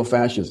about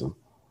neo-fascism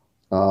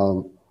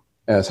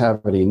as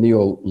having a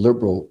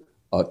neoliberal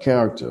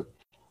character,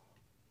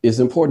 it's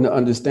important to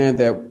understand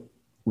that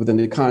within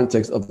the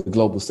context of the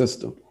global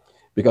system,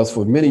 because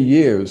for many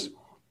years,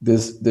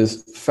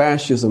 this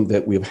fascism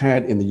that we've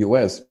had in the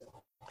U.S.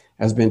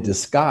 has been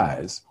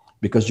disguised,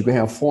 because you can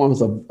have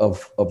forms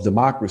of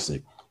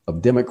democracy,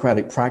 of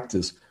democratic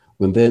practice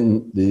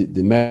within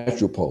the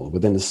metropole,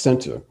 within the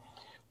center,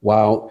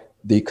 while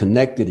the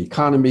connected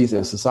economies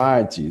and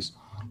societies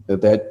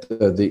that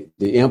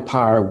the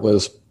empire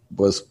was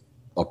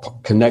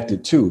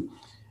connected to,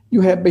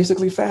 you had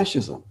basically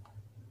fascism.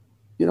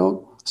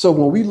 So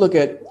when we look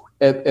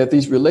at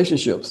these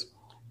relationships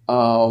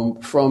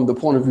from the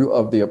point of view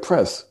of the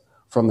oppressed,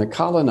 from the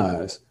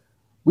colonized,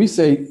 we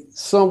say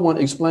someone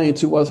explained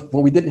to us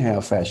when we didn't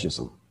have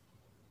fascism.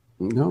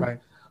 Right.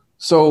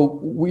 So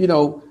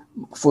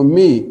for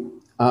me,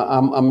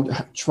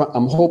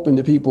 I'm hoping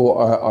that people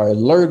are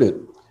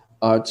alerted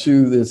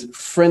to this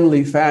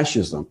friendly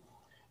fascism,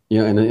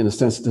 in a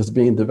sense that's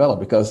being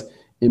developed, because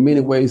in many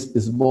ways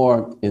it's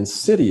more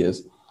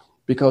insidious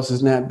because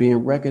it's not being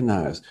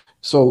recognized.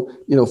 So,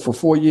 for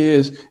 4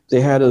 years,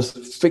 they had us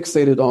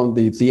fixated on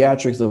the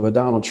theatrics of a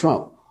Donald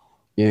Trump,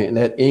 and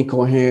that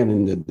incoherent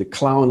and the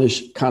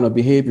clownish kind of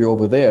behavior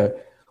over there,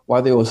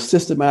 while they were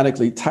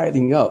systematically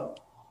tightening up,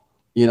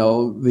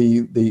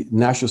 the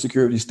national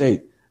security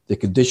state, the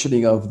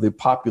conditioning of the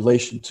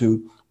population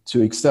to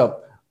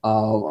accept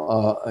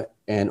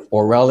an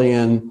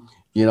Orwellian,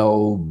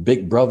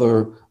 Big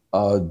Brother,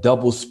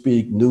 double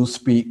speak, news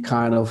speak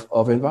kind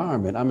of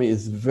environment. I mean,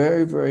 it's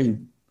very, very,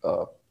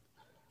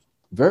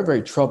 very,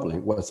 very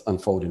troubling what's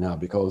unfolding now,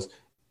 because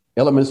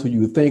elements who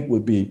you would think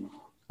would be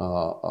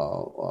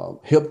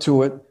hip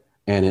to it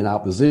and in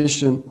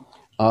opposition,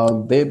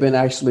 they've been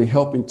actually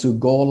helping to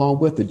go along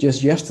with it.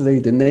 Just yesterday,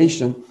 The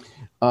Nation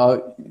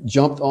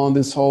jumped on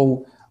this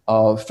whole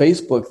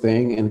Facebook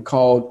thing and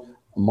called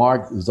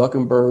Mark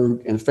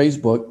Zuckerberg and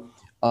Facebook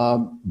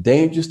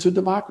dangerous to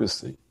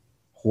democracy.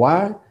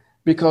 Why?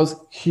 Because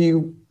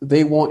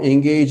they won't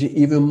engage in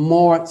even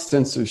more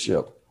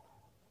censorship.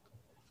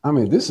 I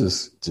mean, this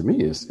is, to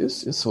me,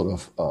 it's sort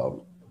of,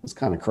 it's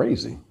kind of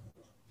crazy.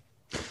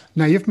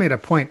 Now, you've made a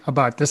point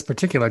about this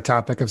particular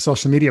topic of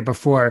social media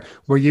before,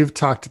 where you've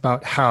talked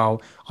about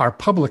how our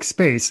public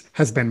space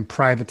has been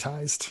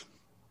privatized.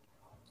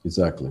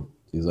 Exactly.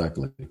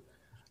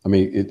 I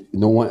mean,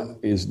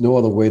 there's no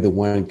other way that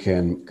one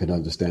can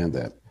understand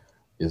that.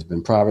 It's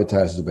been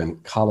privatized, it's been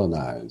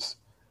colonized.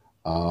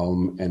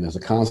 And as a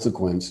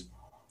consequence,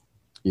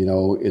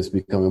 it's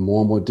becoming more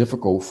and more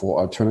difficult for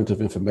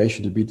alternative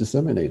information to be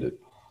disseminated.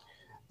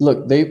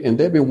 Look, they've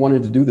been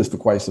wanting to do this for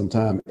quite some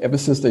time, ever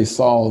since they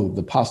saw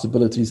the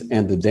possibilities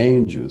and the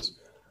dangers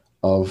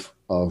of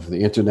the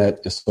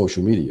internet and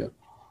social media.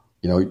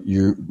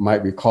 You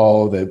might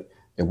recall that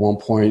at one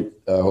point,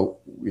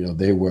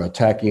 they were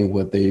attacking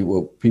what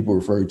people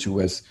referred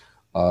to as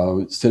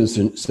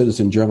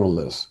citizen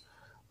journalists,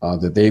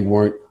 that they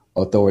weren't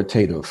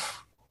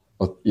authoritative.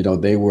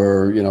 They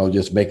were,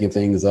 just making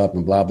things up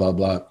and blah, blah,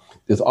 blah.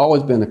 There's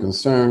always been a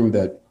concern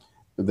that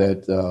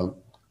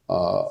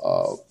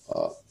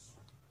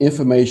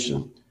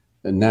information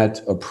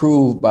not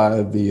approved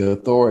by the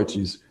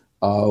authorities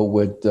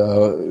would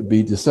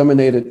be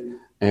disseminated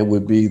and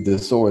would be the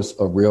source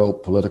of real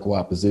political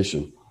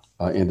opposition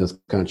in this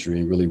country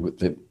and really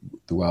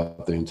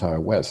throughout the entire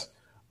West.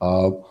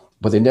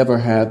 but they never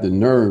had the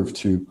nerve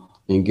to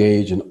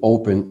engage in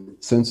open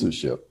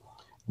censorship.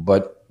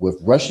 But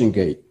with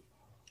Russiagate,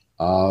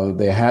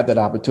 they had that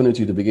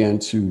opportunity to begin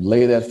to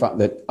lay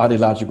that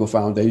ideological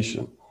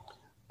foundation,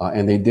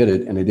 and they did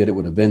it, and they did it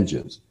with a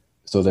vengeance.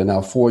 So that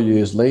now 4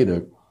 years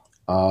later,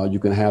 you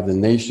can have the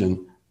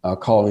nation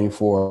calling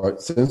for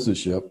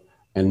censorship,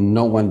 and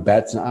no one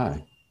bats an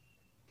eye.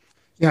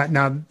 Yeah.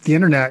 Now the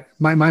internet,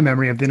 my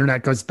memory of the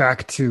internet goes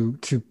back to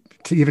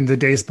even the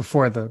days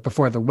before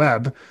the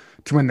web,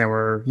 to when there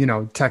were,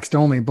 text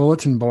only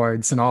bulletin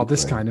boards and all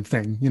this kind of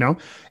thing,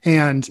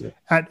 and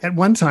at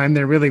one time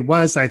there really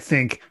was, I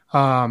think,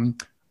 I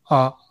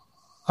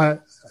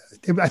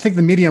think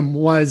the medium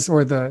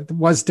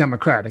was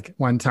democratic at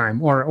one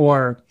time,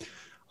 or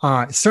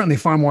certainly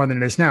far more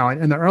than it is now.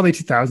 In the early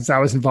 2000s, I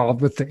was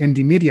involved with the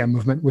indie media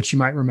movement, which you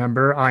might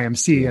remember,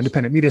 IMC,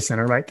 Independent Media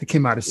Center, right? That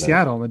came out of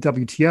Seattle, the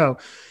WTO.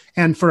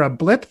 And for a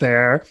blip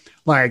there,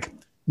 like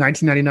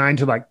 1999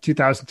 to like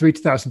 2003,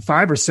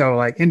 2005 or so,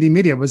 like indie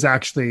media was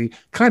actually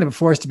kind of a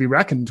force to be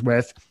reckoned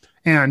with,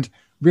 and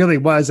really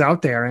was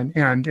out there.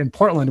 And in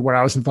Portland, where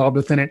I was involved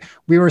within it,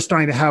 we were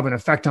starting to have an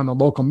effect on the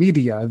local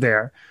media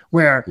there,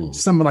 where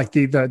some of like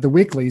the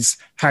weeklies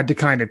had to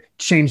kind of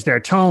change their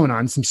tone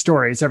on some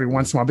stories every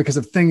once in a while because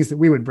of things that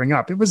we would bring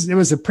up. It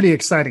was a pretty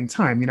exciting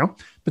time,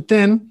 But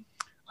then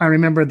I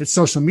remember that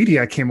social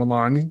media came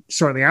along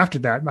shortly after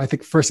that. I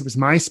think first it was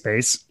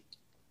MySpace,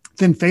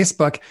 then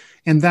Facebook,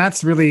 and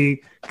that's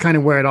really kind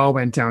of where it all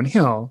went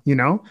downhill,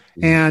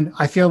 And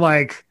I feel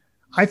like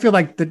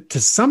that to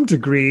some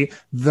degree,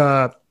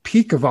 the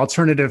peak of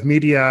alternative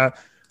media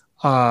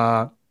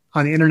on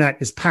the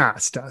internet is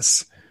past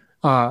us,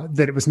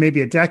 that it was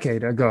maybe a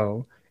decade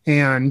ago.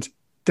 And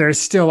there's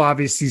still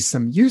obviously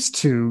some use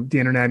to the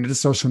internet and to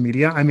social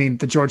media. I mean,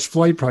 the George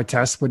Floyd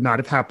protests would not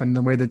have happened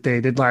the way that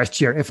they did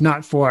last year, if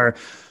not for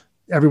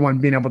everyone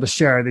being able to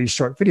share these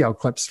short video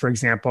clips, for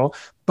example.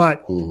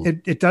 But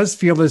it does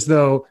feel as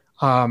though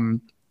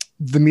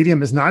the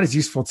medium is not as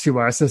useful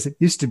to us as it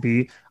used to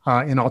be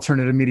in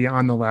alternative media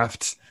on the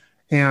left.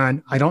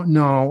 And I don't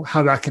know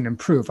how that can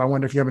improve. I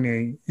wonder if you have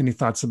any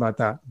thoughts about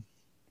that.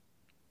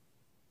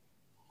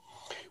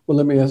 Well,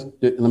 let me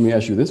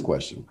ask you this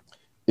question.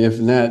 If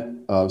not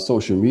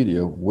social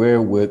media,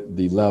 where would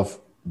the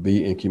left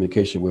be in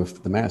communication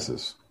with the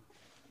masses?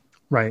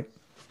 Right.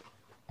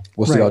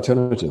 What's the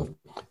alternative?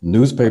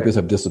 Newspapers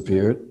have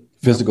disappeared,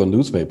 physical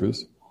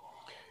newspapers.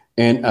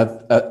 And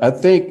I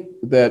think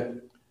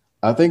that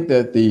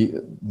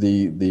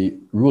the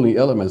ruling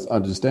elements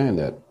understand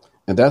that.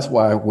 And that's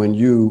why when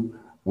you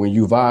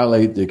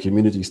violate the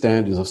community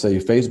standards of, say,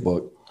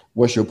 Facebook,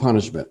 what's your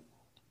punishment?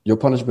 Your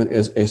punishment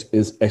is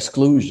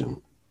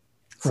exclusion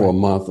for a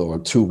month or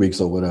 2 weeks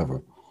or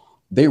whatever.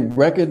 They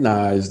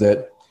recognize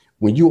that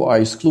when you are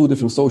excluded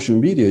from social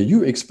media,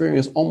 you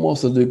experience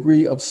almost a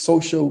degree of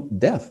social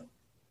death.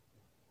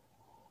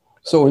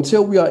 So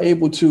until we are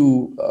able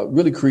to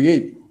really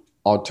create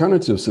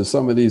alternatives to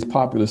some of these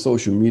popular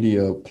social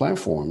media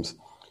platforms,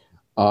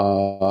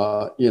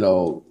 we're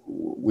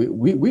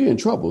in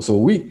trouble. So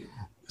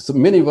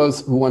many of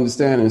us who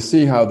understand and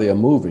see how they are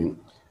moving,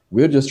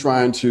 we're just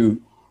trying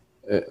to,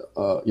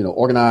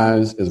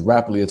 organize as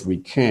rapidly as we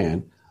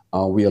can.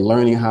 We are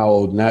learning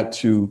how not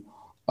to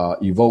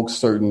evoke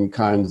certain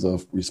kinds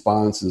of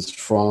responses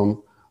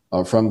from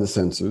the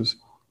censors.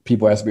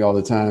 People ask me all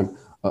the time,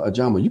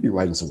 Ajama, you be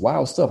writing some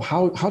wild stuff.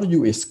 How do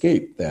you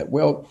escape that?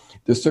 Well,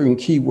 there's certain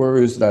key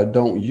words that I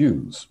don't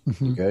use.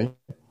 Okay.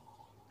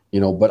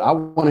 But I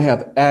want to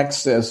have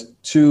access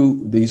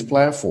to these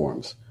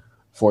platforms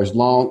for as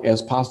long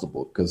as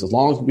possible, because as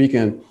long as we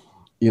can,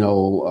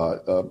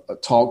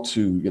 talk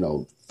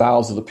to,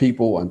 thousands of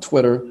people on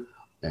Twitter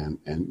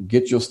and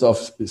get your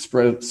stuff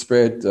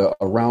spread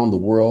around the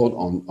world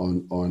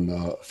on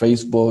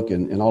Facebook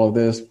and all of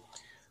this,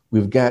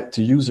 we've got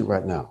to use it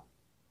right now.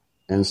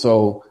 And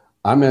so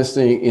I'm not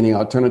seeing any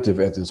alternative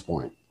at this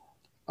point,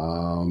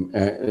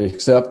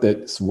 except that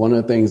it's one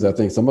of the things I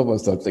think some of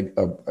us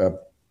have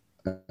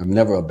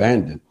never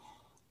abandoned,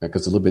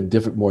 because it's a little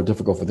bit more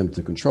difficult for them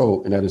to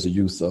control, and that is the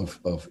use of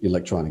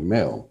electronic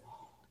mail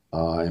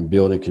and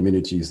building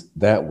communities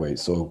that way.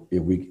 So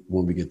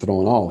when we get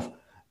thrown off,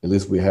 at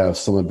least we have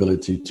some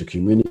ability to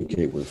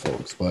communicate with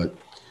folks.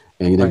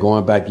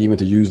 Going back even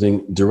to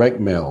using direct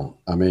mail,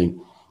 I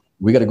mean,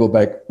 we got to go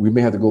back. We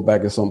may have to go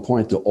back at some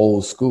point to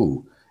old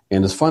school.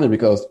 And it's funny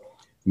because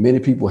many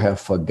people have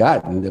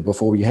forgotten that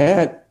before we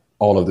had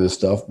all of this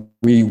stuff,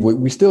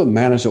 we still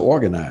managed to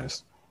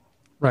organize.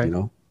 Right.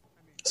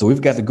 So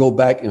we've got to go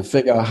back and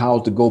figure out how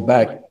to go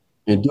back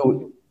and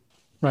do it.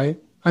 Right.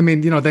 I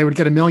mean, they would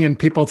get 1 million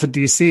people to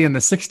DC in the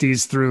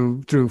 60s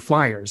through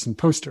flyers and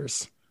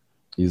posters.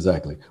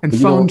 Exactly. And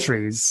phone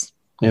trees.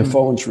 And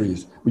phone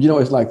trees. But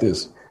it's like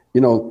this.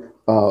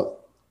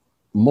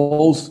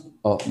 Most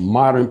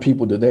modern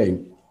people today,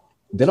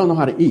 they don't know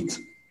how to eat.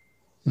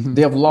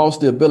 They have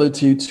lost the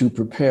ability to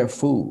prepare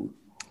food.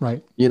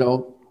 Right.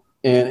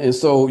 And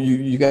so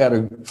you got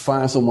to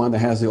find someone that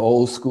has the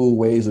old school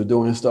ways of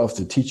doing stuff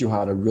to teach you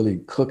how to really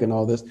cook and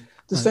all this.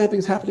 The same thing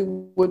is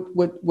happening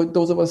with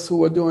those of us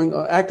who are doing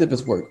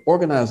activist work,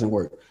 organizing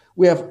work.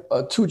 We have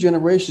 2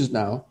 generations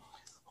now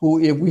who,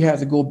 if we had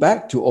to go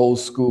back to old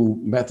school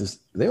methods,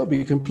 they'll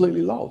be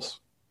completely lost.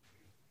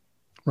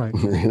 Right.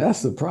 And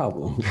that's the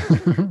problem.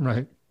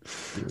 Right.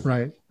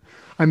 Right.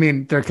 I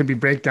mean, there could be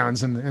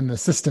breakdowns in the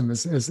system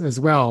as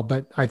well,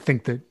 but I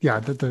think that,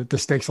 the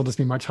stakes will just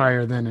be much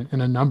higher than in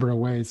a number of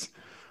ways.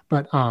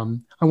 But I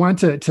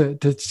wanted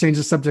to change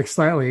the subject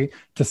slightly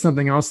to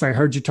something else I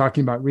heard you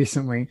talking about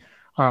recently.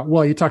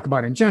 You talk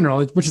about in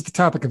general, which is the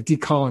topic of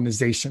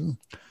decolonization.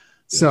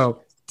 Yes.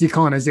 So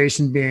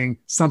decolonization being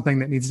something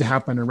that needs to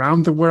happen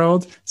around the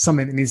world,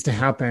 something that needs to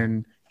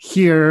happen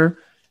here.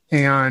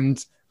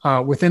 And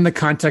within the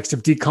context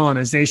of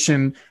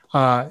decolonization,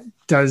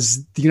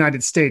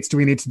 do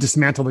we need to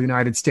dismantle the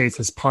United States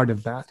as part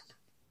of that?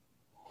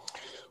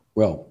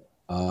 Well,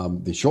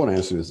 the short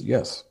answer is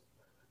yes,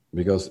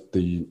 because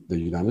the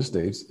United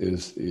States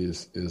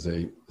is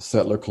a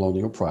settler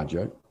colonial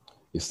project,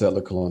 a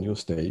settler colonial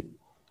state.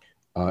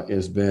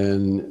 It's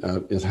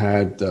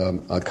had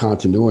a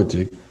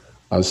continuity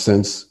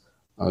since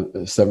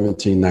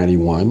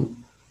 1791,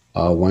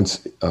 once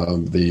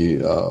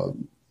the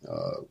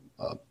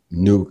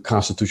new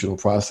constitutional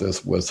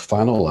process was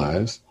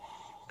finalized.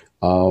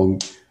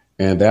 And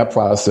that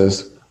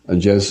process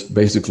just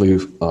basically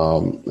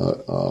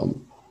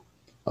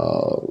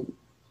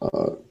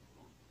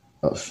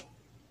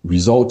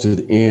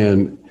resulted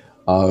in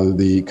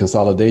the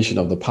consolidation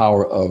of the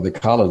power of the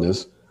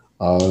colonists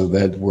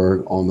that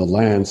were on the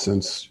land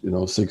since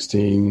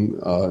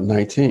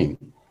 1619.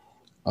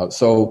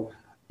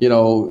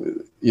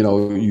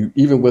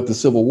 Even with the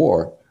Civil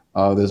War,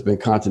 there's been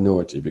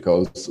continuity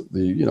because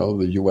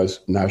the U.S.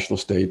 national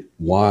state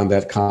won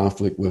that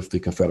conflict with the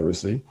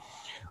Confederacy.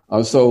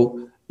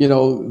 The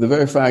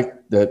very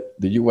fact that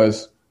the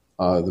U.S.,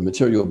 the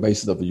material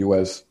basis of the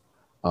U.S.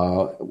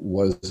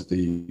 Was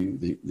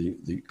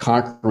the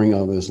conquering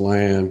of this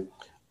land,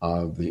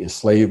 the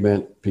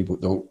enslavement. People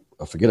don't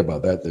forget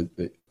about that.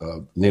 The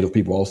Native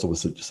people also were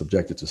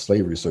subjected to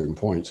slavery at certain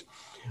points,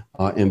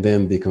 and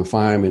then the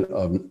confinement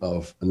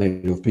of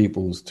Native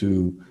peoples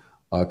to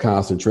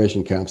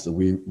concentration camps that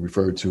we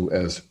refer to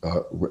as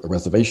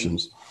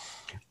reservations.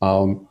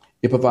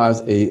 It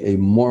provides a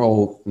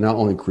moral, not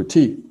only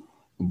critique,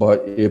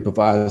 but it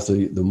provides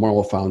the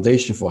moral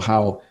foundation for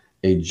how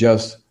a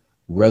just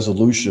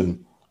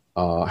resolution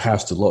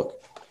has to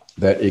look.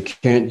 That it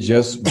can't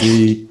just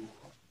be,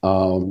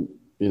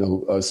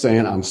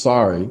 saying I'm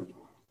sorry,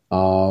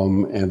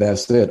 and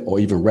that's it, or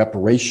even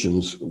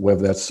reparations,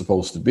 whether that's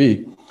supposed to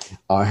be,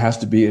 has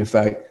to be, in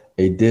fact,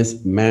 a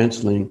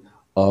dismantling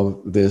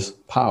of this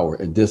power,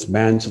 a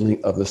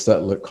dismantling of the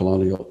settler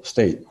colonial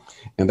state.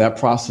 And that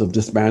process of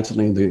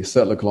dismantling the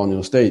settler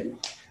colonial state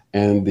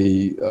and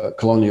the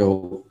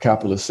colonial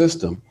capitalist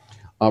system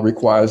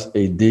requires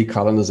a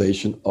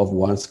decolonization of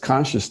one's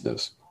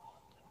consciousness.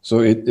 So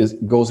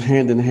it goes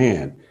hand in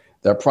hand.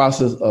 That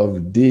process of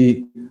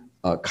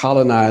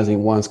decolonizing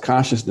one's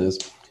consciousness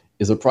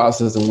is a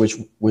process in which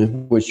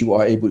you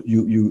are able,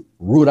 you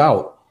root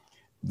out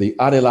the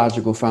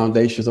ideological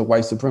foundations of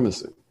white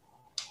supremacy.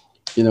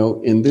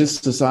 In this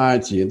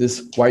society, in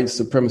this white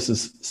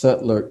supremacist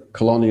settler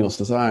colonial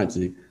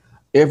society,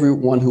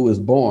 everyone who is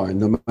born,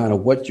 no matter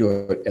what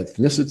your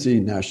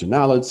ethnicity,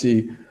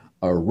 nationality,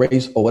 or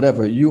race, or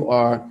whatever, you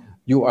are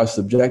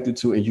subjected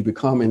to, and you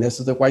become, in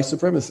essence, a white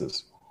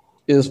supremacist.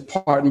 It is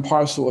part and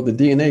parcel of the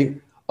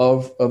DNA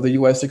of the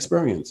U.S.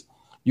 experience.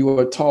 You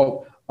are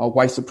taught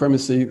white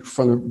supremacy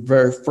from the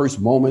very first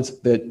moments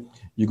that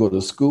you go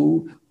to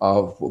school,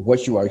 of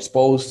what you are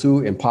exposed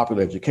to in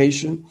popular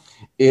education.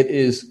 It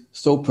is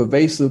so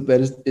pervasive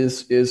that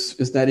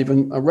it's not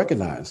even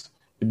recognized.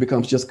 It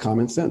becomes just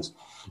common sense.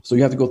 So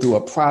you have to go through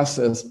a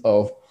process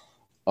of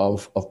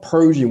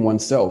purging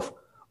oneself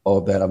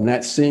of that, of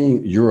not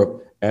seeing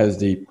Europe as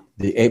the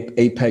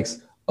apex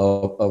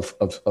of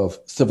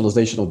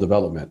civilizational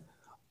development,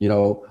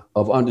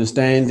 of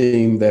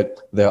understanding that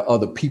there are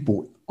other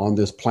people on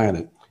this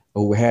planet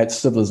who had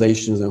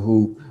civilizations and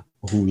who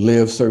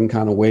live certain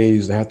kind of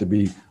ways that have to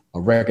be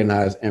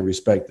recognized and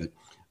respected,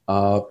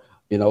 who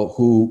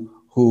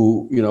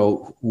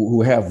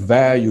have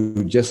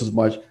value just as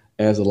much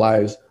as the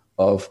lives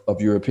of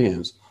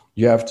Europeans.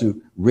 You have to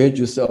rid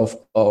yourself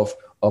of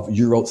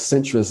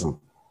Eurocentrism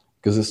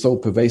because it's so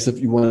pervasive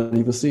you won't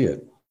even see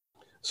it.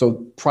 So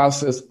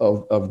process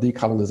of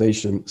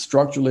decolonization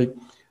structurally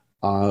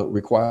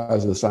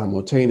requires a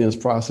simultaneous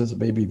process,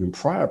 maybe even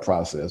prior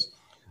process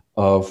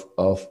of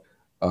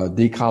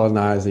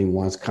decolonizing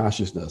one's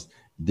consciousness,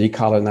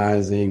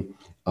 decolonizing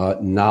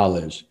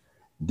knowledge,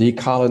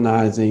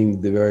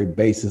 decolonizing the very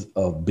basis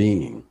of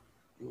being.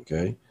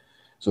 Okay,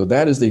 so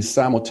that is the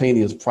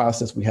simultaneous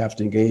process we have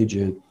to engage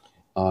in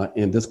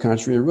this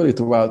country and really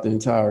throughout the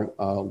entire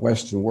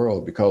Western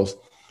world, because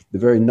the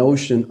very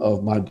notion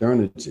of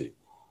modernity,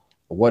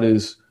 what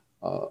is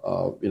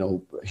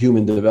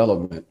human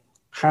development,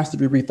 has to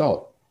be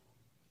rethought.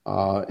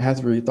 It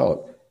has to be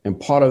rethought. And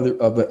part of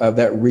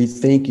that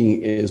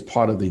rethinking is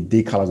part of the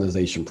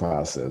decolonization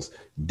process,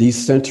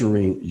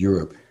 decentering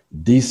Europe,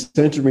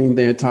 decentering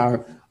the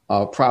entire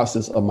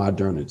process of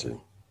modernity.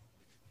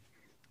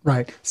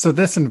 Right. So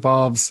this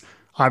involves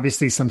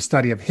obviously some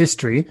study of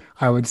history,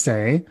 I would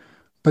say,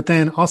 but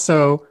then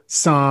also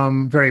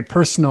some very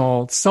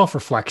personal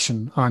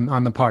self-reflection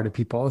on the part of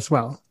people as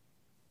well.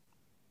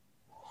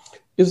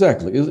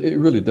 Exactly. It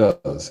really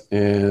does.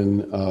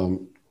 And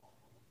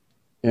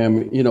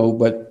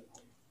but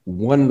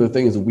one of the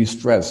things that we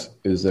stress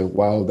is that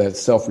while that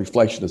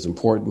self-reflection is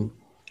important,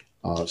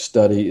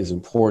 study is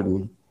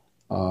important,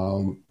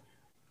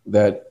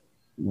 that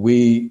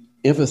we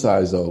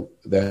emphasize, though,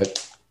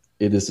 that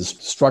it is the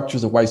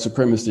structures of white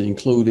supremacy,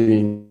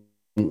 including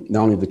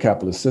not only the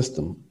capitalist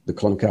system, the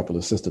colonial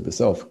capitalist system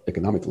itself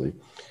economically,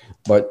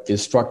 but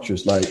its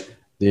structures like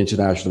the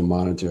International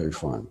Monetary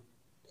Fund,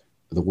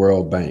 the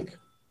World Bank,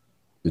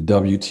 the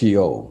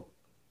WTO,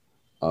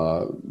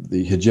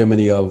 the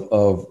hegemony of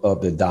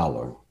the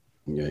dollar.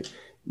 Okay,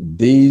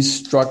 these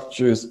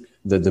structures,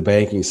 the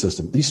banking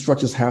system, these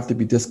structures have to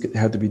be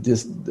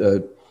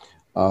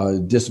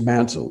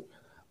dismantled.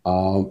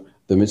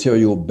 The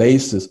material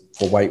basis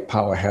for white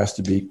power has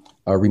to be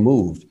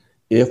removed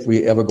if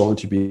we're ever going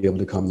to be able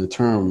to come to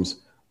terms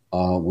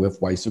with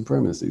white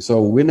supremacy.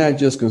 So we're not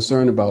just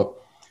concerned about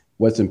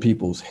what's in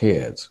people's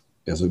heads,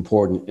 as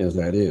important as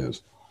that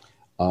is.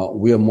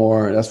 We are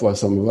more, that's why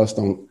some of us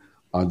don't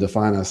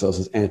define ourselves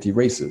as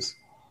anti-racist.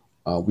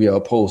 We are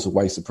opposed to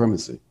white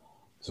supremacy.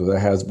 So that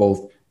has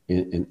both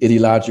an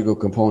ideological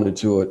component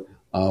to it,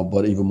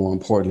 but even more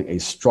importantly, a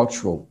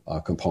structural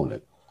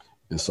component.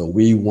 And so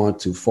we want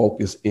to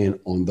focus in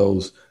on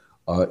those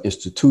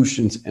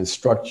institutions and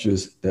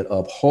structures that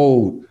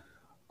uphold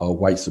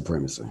white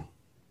supremacy.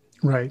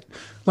 Right.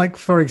 Like,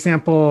 for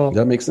example, does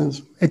that make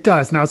sense? It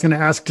does. And I was going to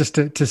ask just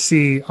to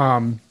see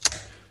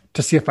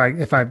if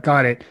I've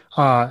got it.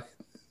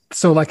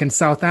 So like in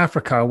South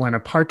Africa, when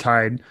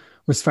apartheid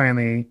was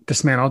finally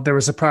dismantled, there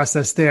was a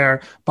process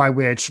there by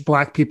which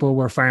Black people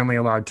were finally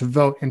allowed to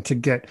vote and to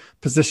get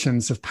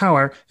positions of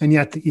power. And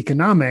yet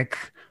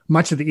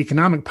much of the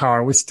economic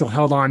power was still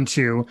held on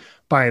to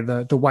by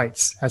the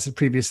whites, as it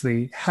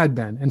previously had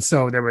been. And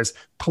so there was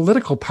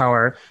political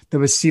power that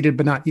was ceded,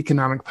 but not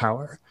economic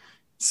power.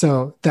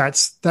 So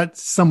that's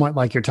somewhat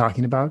like you're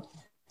talking about.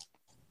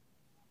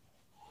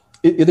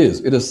 It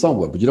is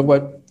somewhat, but you know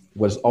what?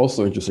 What's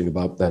also interesting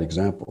about that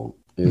example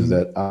is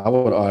that I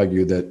would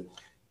argue that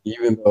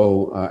even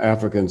though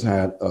Africans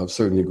had a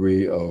certain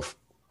degree of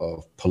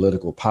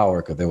political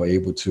power because they were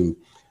able to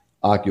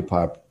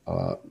occupy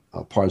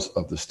parts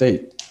of the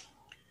state,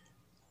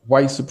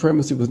 white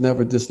supremacy was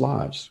never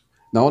dislodged,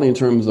 not only in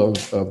terms of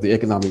the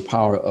economic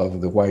power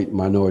of the white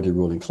minority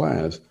ruling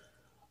class,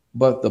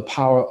 but the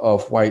power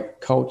of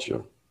white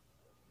culture.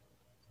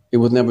 It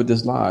was never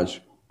dislodged.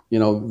 You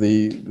know,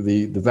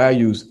 the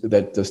values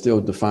that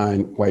still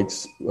define white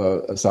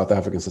South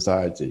African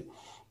society,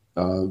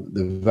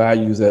 the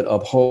values that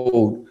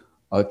uphold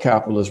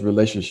capitalist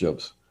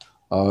relationships,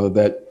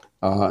 that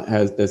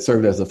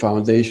served as a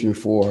foundation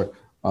for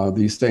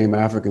these same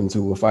Africans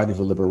who were fighting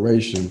for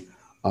liberation.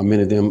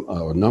 Many of them,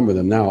 or a number of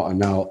them now, are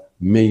now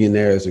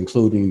millionaires,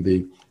 including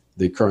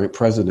the current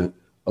president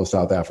of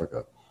South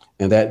Africa.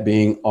 And that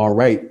being all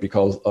right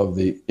because of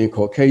the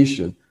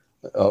inculcation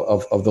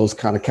of those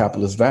kind of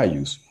capitalist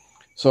values.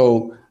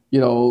 So, you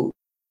know,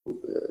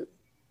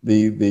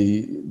 the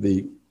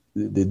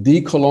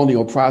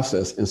decolonial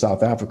process in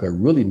South Africa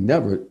really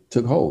never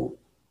took hold,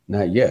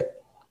 not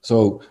yet.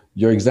 So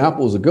your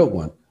example is a good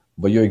one,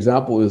 but your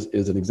example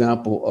is an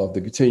example of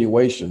the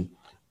continuation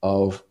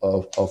of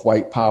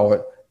white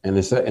power and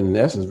in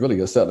essence, really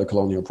a settler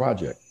colonial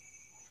project.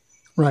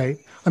 Right.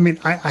 I mean,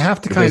 I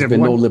have to There's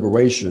been no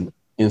liberation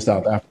in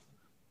South Africa.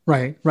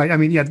 Right. I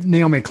mean, yeah,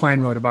 Naomi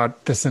Klein wrote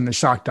about this in the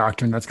Shock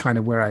Doctrine. That's kind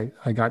of where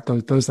I got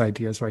those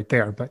ideas right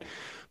there.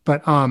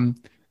 But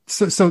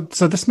so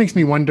this makes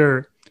me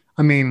wonder,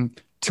 I mean,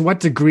 to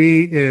what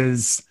degree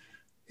is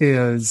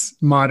the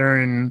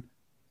modern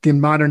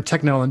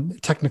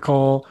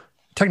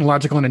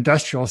technological and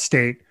industrial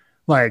state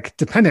like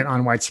dependent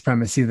on white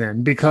supremacy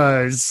then?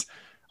 Because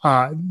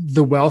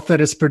the wealth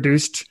that is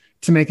produced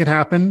to make it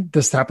happen,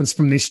 this happens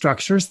from these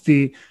structures.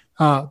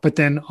 But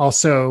then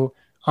also,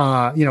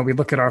 we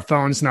look at our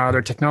phones and our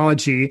other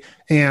technology,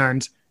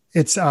 and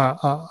it's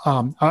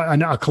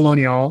a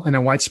colonial and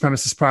a white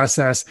supremacist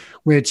process,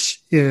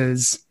 which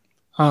is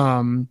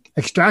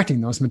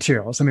extracting those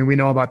materials. I mean, we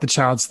know about the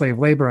child slave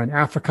labor in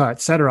Africa,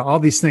 et cetera, all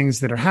these things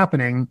that are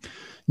happening,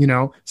 you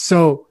know.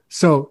 So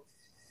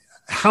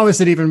how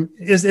is it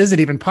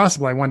even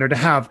possible, I wonder, to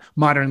have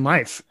modern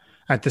life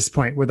at this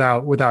point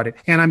without it?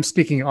 And I'm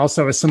speaking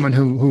also as someone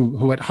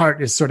who at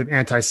heart is sort of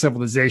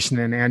anti-civilization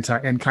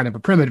and kind of a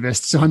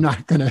primitivist. So I'm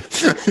not going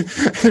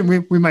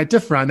to, we might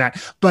differ on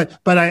that, but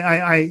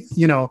I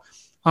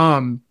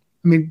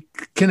mean,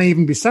 can they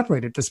even be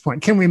separated at this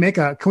point? Can we make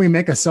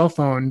a cell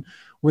phone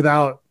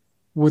without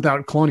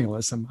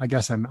colonialism? I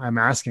guess I'm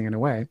asking in a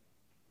way.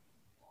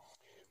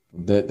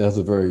 That's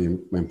a very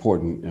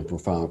important and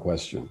profound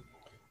question.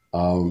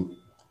 You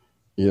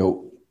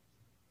know,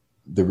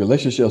 the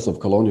relationships of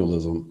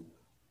colonialism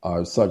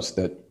are such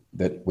that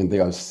when they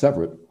are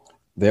severed,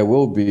 there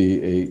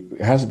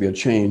has to be a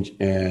change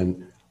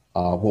in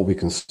what we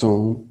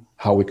consume,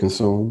 how we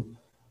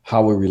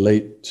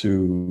relate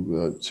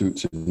to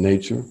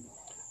nature.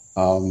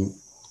 And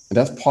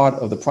that's part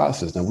of the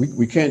process. Now,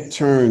 we can't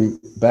turn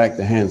back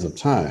the hands of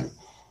time.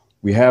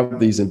 We have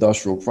these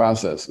industrial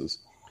processes,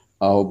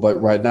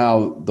 but right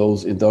now,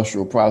 those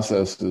industrial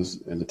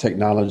processes and the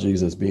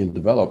technologies that's being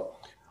developed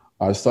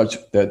are such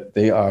that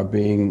they are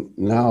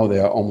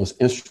almost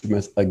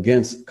instruments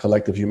against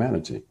collective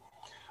humanity.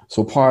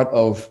 So part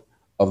of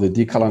the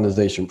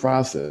decolonization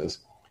process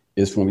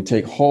is when we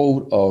take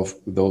hold of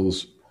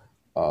those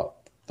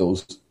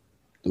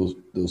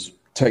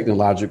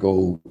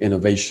technological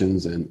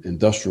innovations and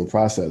industrial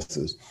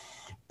processes,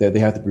 that they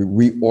have to be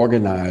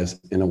reorganized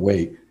in a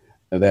way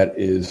that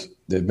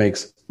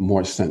makes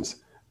more sense,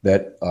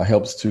 that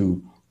helps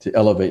to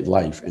elevate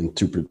life and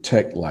to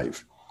protect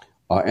life.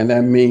 And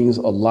that means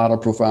a lot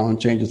of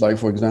profound changes. Like,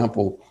 for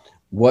example,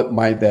 what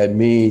might that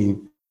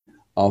mean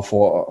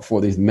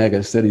for these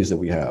mega cities that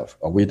we have?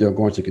 Are we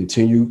going to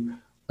continue?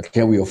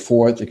 Can we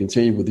afford to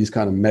continue with these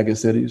kind of mega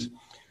cities?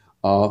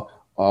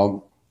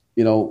 When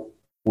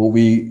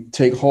we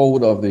take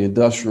hold of the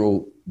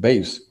industrial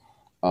base,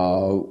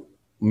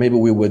 maybe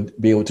we would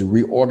be able to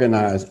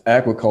reorganize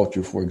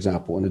agriculture, for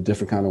example, in a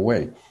different kind of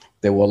way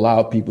that will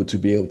allow people to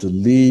be able to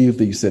leave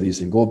these cities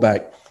and go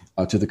back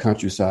to the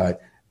countryside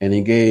and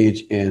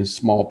engage in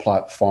small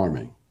plot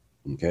farming,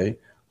 okay,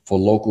 for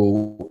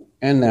local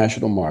and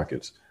national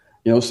markets.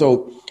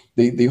 So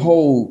the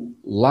whole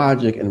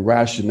logic and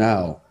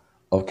rationale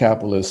of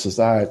capitalist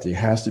society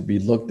has to be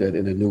looked at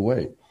in a new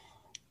way.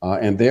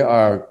 And there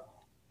are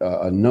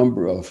a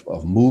number of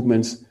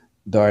movements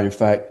that are in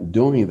fact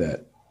doing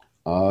that,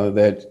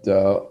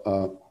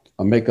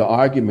 make an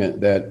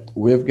argument that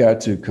we've got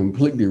to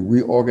completely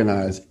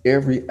reorganize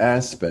every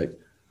aspect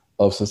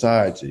of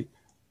society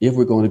if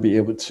we're going to be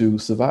able to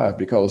survive.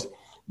 Because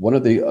one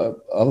of the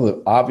other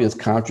obvious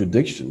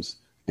contradictions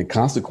and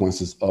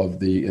consequences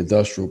of the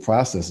industrial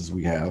processes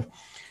we have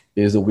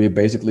is that we're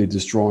basically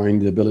destroying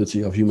the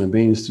ability of human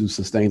beings to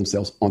sustain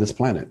themselves on this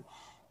planet.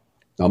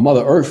 Now,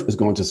 Mother Earth is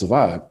going to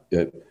survive.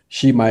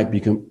 She might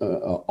be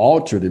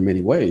altered in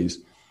many ways,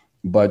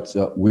 but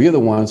we're the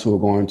ones who are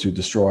going to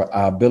destroy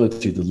our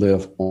ability to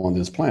live on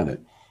this planet.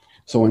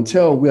 So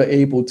until we're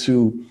able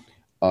to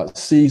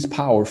seize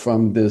power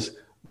from this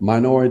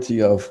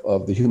minority of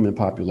the human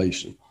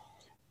population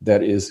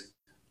that is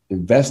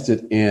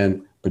invested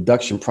in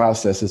production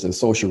processes and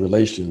social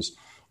relations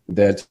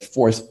that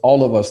force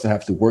all of us to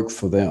have to work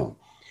for them,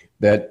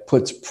 that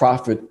puts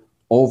profit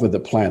over the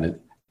planet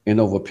and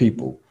over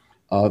people,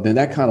 then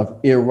that kind of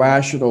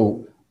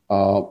irrational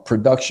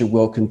production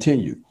will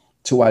continue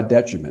to our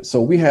detriment.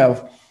 So we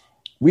have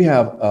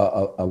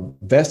a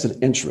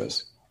vested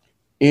interest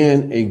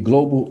in a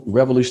global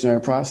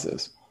revolutionary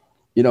process.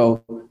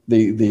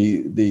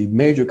 The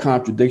major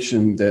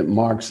contradiction that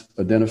Marx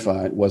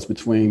identified was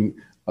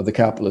between the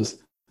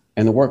capitalists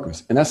and the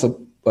workers, and that's a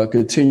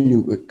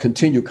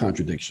continued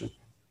contradiction.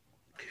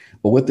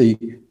 But with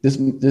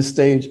this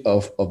stage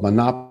of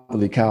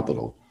monopoly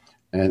capital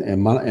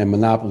and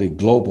monopoly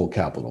global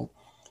capital,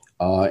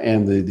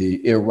 and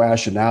the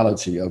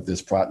irrationality of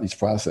these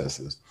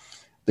processes,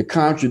 the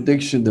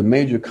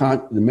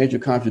major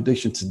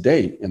contradiction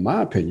today, in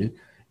my opinion,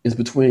 is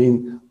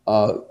between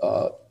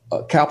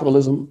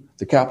capitalism,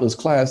 the capitalist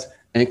class,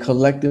 and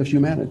collective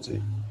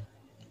humanity.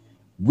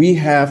 We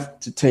have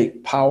to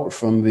take power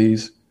from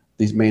these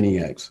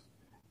maniacs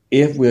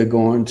if we're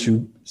going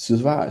to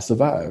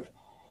survive.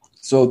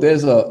 So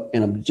there's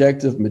an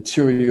objective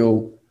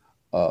material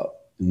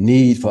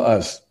need for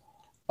us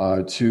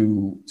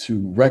to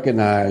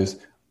recognize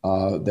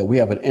that we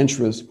have an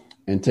interest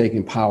in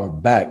taking power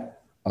back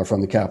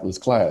from the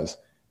capitalist class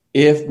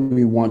if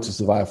we want to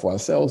survive for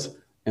ourselves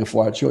and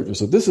for our children.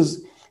 So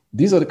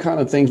these are the kind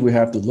of things we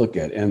have to look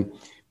at. And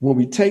when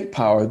we take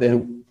power,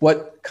 then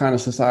what kind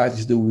of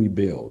societies do we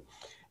build?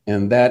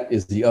 And that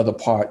is the other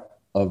part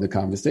of the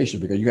conversation,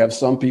 because you have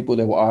some people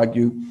that will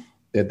argue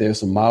that there's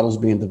some models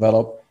being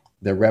developed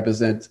that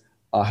represent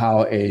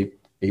how a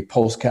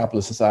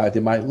post-capitalist society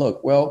might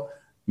look. Well,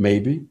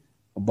 maybe,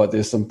 but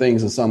there's some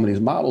things in some of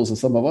these models and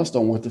some of us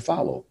don't want to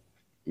follow,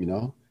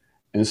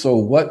 And so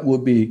what will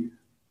be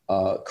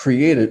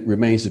created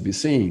remains to be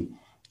seen.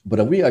 But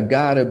if we are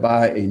guided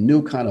by a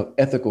new kind of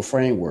ethical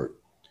framework,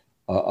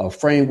 a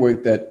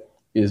framework that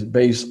is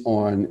based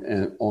on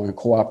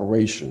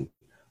cooperation,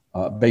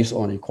 based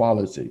on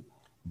equality,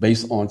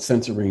 based on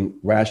centering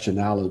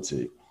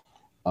rationality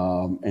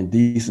and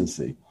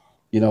decency,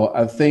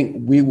 I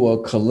think we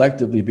will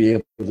collectively be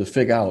able to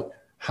figure out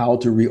how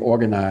to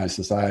reorganize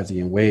society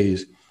in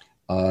ways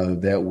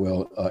that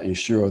will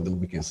ensure that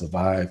we can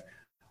survive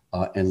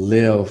and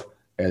live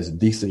as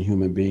decent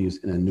human beings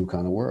in a new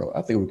kind of world.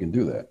 I think we can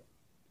do that.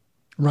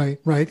 Right.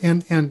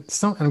 And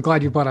I'm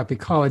glad you brought up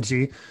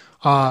ecology,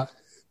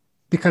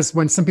 because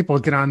when some people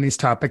get on these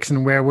topics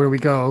and where we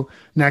go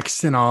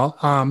next and all,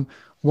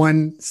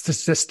 one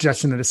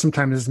suggestion that is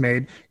sometimes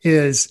made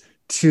is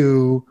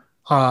to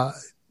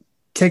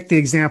take the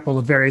example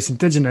of various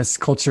indigenous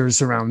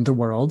cultures around the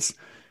world,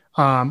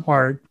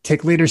 or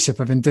take leadership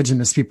of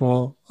indigenous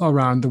people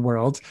around the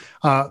world,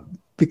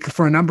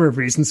 for a number of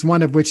reasons,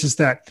 one of which is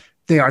that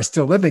they are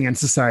still living in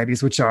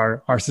societies which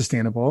are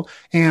sustainable.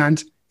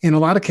 And in a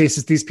lot of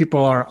cases, these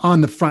people are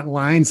on the front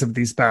lines of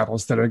these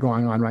battles that are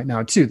going on right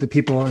now, too. The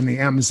people in the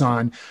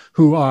Amazon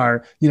who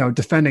are,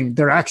 defending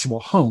their actual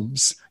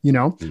homes,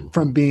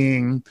 from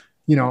being,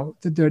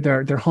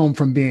 their home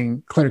from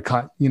being clear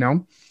cut,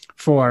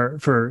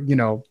 for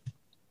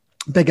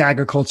big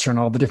agriculture and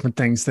all the different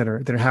things that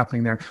are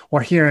happening there.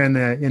 Or here in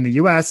the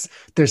US,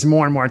 there's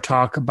more and more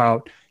talk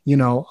about,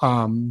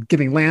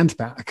 giving land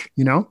back,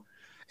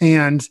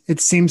 and it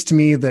seems to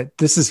me that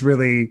this is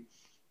really,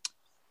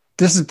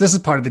 this is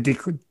part of the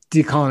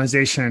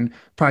decolonization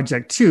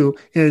project too,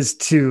 is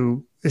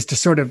to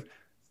sort of,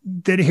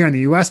 that here in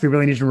the US, we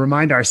really need to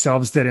remind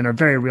ourselves that in a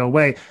very real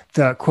way,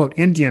 the quote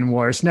Indian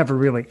wars never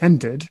really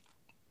ended.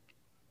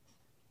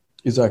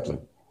 Exactly.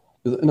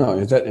 No,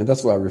 and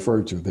that's what I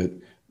referred to, that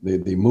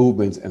the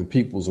movements and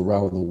peoples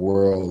around the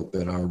world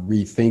that are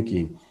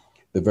rethinking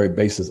the very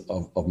basis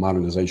of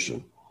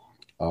modernization,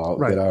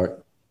 right,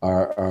 that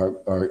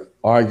are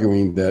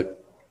arguing that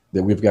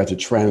we've got to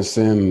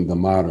transcend the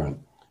modern,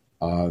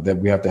 that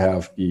we have to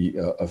have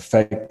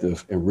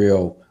effective and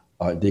real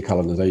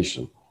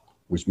decolonization,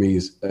 which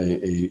means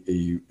a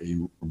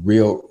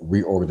real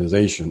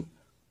reorganization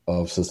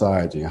of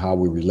society and how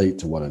we relate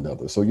to one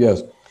another. So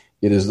yes,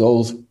 it is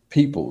those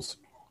peoples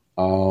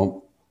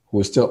who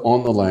are still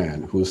on the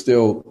land, who are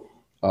still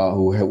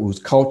whose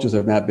cultures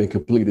have not been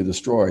completely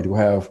destroyed, who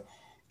have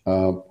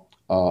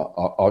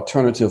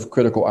alternative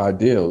critical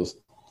ideals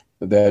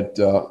that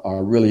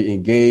are really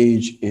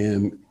engaged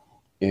in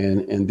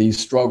these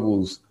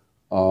struggles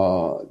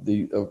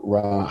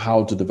around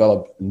how to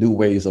develop new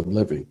ways of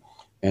living.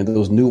 And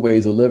those new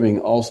ways of living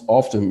also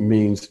often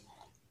means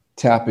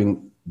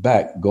tapping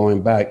back,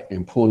 going back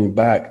and pulling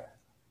back,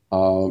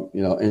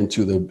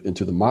 into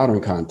the modern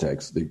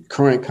context, the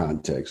current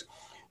context,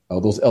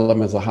 those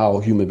elements of how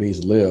human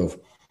beings live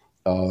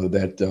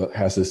that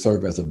has to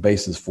serve as a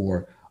basis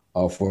for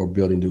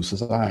building new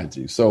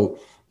societies. So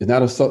it's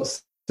not a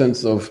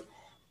sense of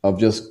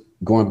just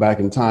going back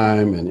in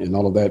time and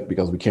all of that,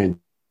 because we can't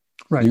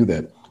do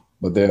that.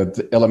 But there are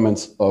the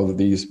elements of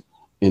these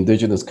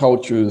indigenous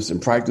cultures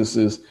and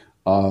practices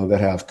that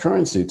have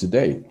currency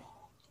today.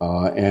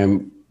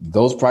 And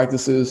those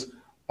practices,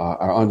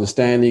 our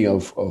understanding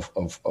of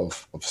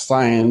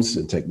science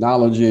and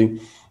technology,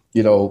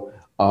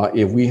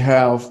 if we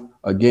have,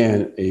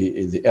 again,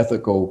 the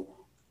ethical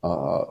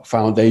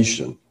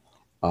foundation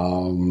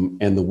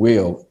and the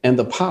will and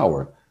the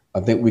power, I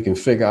think we can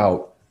figure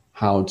out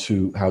how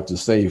to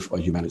save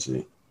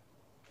humanity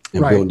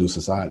and build new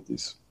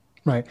societies.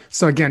 Right.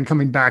 So again,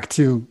 coming back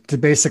to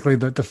basically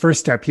the first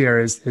step here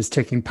is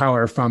taking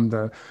power from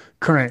the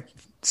current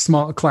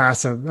small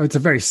class of, it's a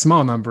very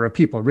small number of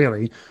people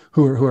really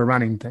who are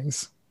running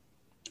things.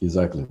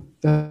 Exactly.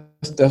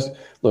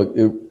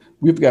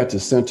 We've got to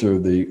center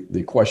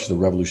the question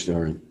of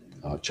revolutionary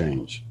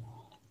change,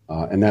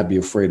 and not be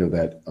afraid of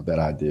that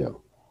idea.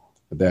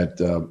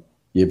 That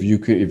if you're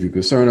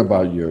concerned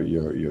about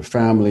your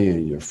family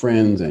and your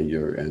friends and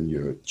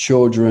your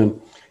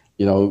children,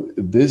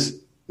 this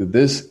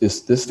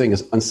thing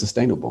is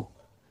unsustainable.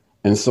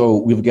 And so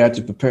we've got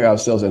to prepare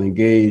ourselves and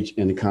engage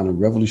in the kind of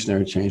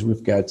revolutionary change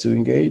we've got to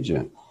engage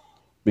in.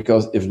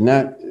 Because if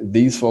not,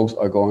 these folks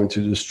are going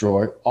to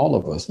destroy all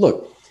of us.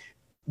 Look,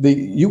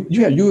 you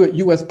have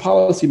U.S.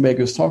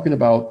 policymakers talking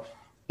about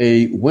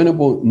a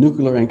winnable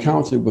nuclear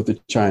encounter with the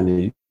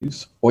Chinese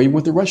or even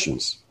with the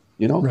Russians.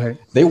 Right.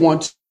 They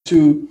want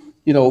to,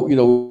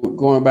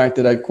 going back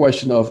to that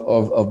question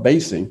of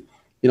basing,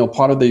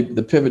 part of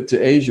the pivot to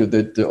Asia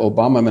that the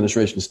Obama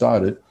administration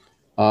started,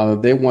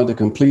 they want to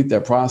complete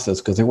that process,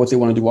 because what they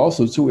want to do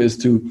also, too, is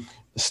to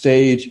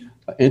stage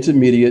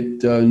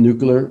intermediate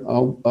nuclear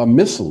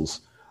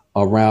missiles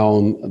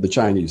around the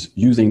Chinese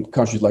using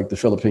countries like the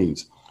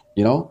Philippines.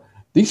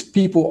 These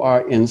people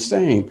are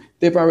insane.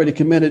 They've already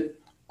committed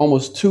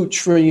almost $2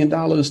 trillion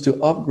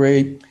to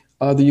upgrade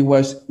the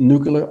U.S.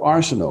 nuclear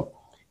arsenal,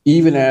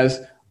 even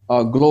as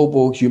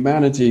global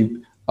humanity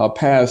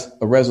passed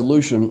a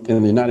resolution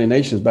in the United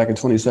Nations back in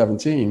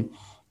 2017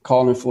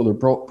 calling for the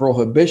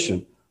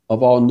prohibition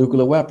of all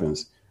nuclear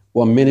weapons.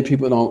 Well, many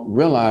people don't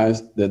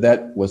realize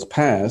that was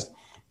passed,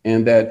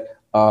 and that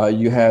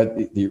you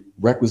had the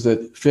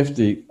requisite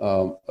 50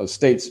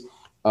 states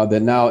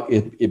that now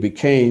it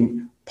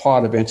became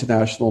part of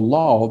international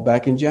law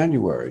back in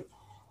January.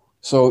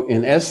 So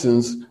in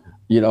essence,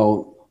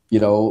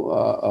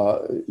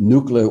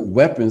 nuclear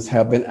weapons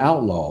have been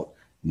outlawed.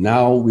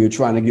 Now we're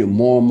trying to get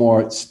more and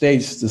more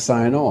states to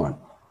sign on.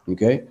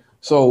 Okay,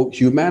 so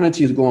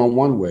humanity is going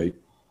one way,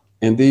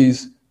 and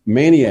these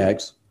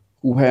maniacs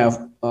who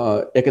have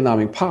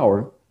economic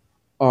power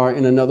are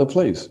in another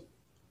place.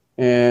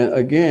 And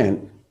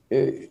again,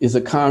 is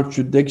a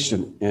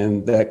contradiction,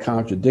 and that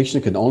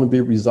contradiction can only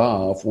be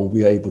resolved when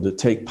we are able to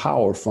take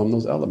power from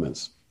those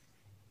elements.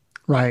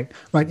 Right.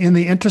 In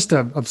the interest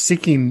of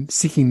seeking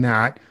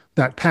that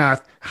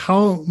path,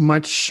 how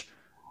much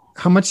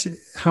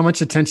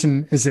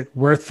attention is it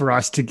worth for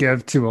us to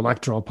give to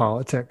electoral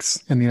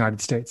politics in the United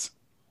States?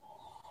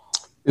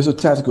 It's a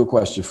tactical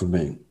question for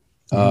me.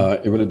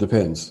 It really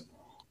depends.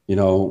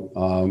 You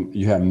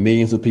have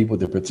millions of people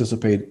that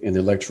participate in the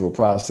electoral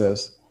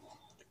process.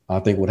 I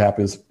think what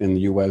happens in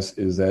the U.S.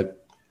 is that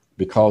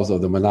because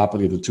of the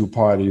monopoly of the two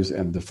parties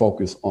and the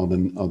focus on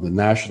the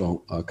national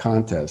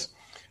contest,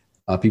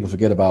 people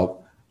forget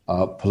about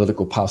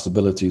political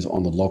possibilities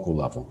on the local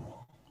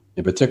level.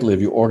 In particular,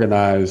 if you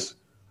organize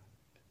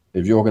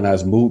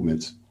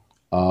movements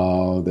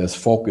that's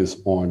focused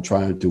on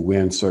trying to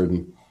win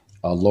certain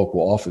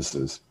local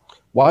offices,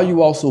 while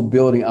you also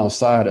building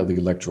outside of the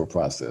electoral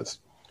process.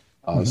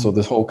 So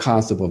this whole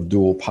concept of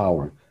dual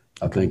power,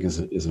 I think,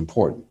 is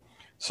important.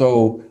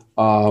 So,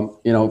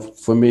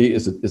 for me,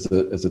 it's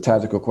a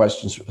tactical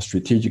question, a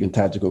strategic and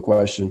tactical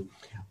question.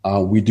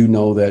 We do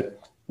know that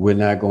we're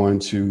not going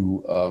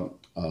to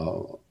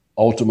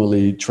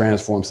ultimately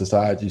transform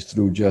societies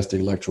through just the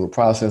electoral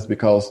process,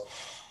 because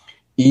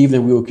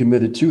even if we were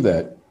committed to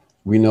that,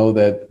 we know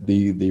that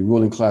the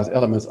ruling class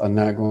elements are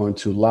not going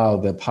to allow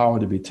their power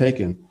to be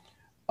taken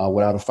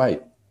without a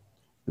fight.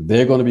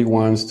 They're going to be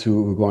ones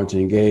who are going to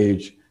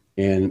engage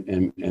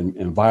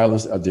in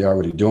violence. They're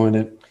already doing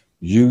it,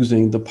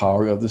 using the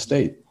power of the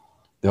state.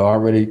 They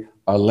already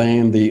are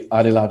laying the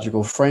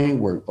ideological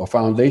framework or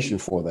foundation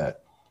for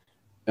that.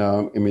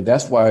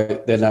 That's why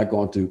they're not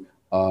going to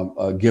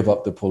give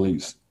up the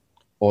police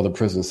or the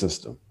prison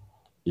system,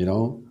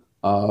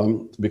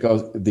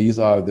 because these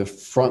are the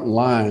front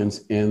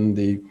lines in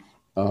the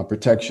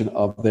protection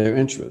of their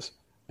interests.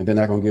 And they're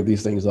not going to give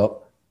these things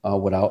up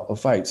without a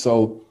fight.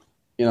 So,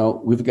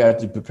 we've got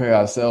to prepare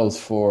ourselves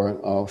for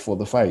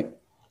the fight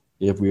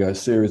if we are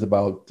serious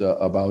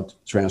about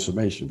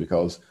transformation,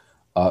 because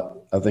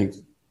I think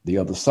the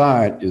other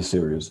side is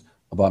serious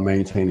about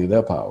maintaining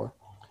their power.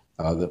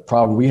 The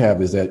problem we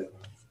have is that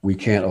we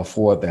can't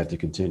afford that to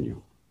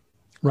continue.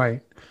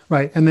 Right.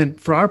 And then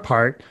for our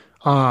part,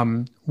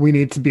 we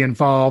need to be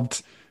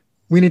involved.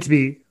 We need to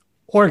be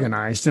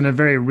organized in a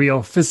very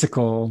real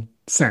physical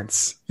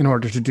sense in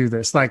order to do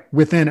this, like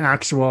within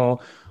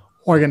actual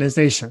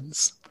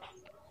organizations.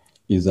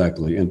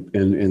 Exactly. And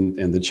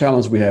the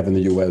challenge we have in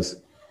the U.S.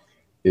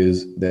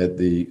 is that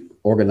the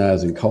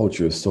organizing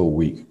culture is so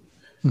weak.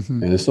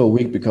 Mm-hmm. And it's so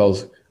weak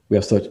because we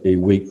have such a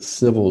weak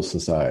civil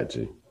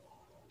society.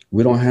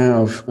 We don't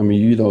have,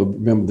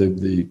 remember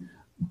the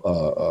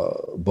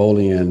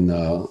Bolian,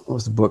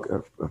 what's the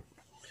book?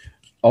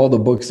 All the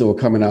books that were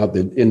coming out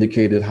that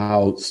indicated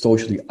how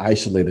socially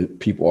isolated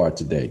people are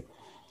today.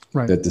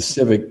 Right. That the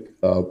civic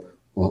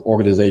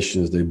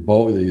organizations, the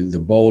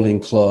bowling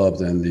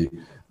clubs and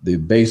the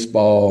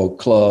baseball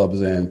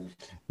clubs and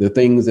the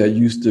things that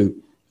used to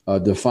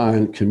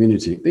define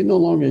community, they no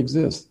longer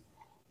exist.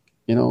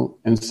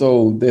 And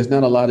so there's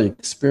not a lot of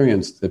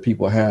experience that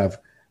people have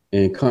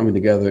in coming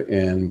together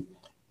in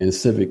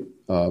civic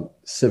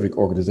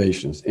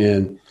organizations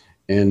and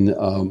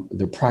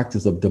the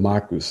practice of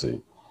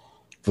democracy.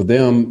 For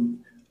them,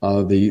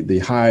 the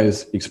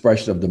highest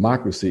expression of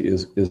democracy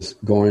is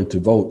going to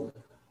vote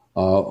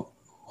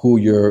who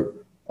your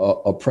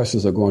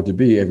oppressors are going to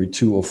be every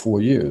 2 or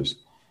 4 years.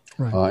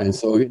 Right. And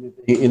so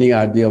any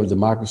idea of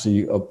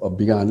democracy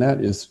beyond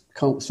that is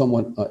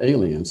somewhat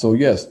alien. So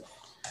yes,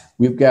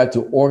 we've got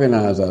to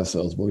organize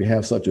ourselves, but we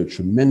have such a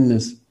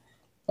tremendous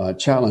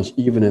challenge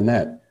even in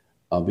that,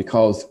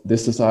 because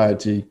this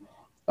society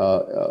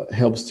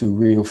helps to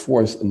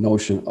reinforce a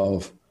notion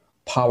of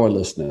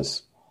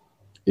powerlessness.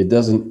 It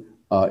doesn't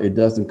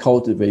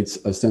cultivate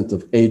a sense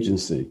of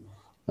agency.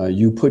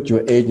 You put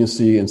your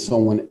agency in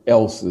someone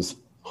else's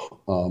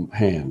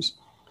hands.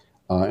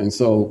 And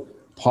so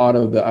part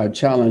of our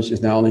challenge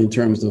is not only in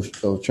terms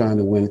of trying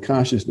to win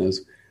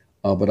consciousness,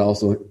 but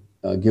also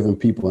giving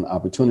people an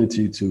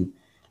opportunity to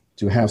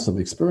have some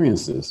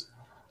experiences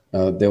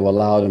that will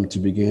allow them to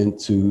begin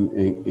to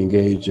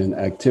engage in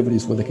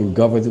activities where they can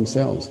govern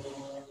themselves.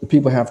 The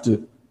people have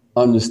to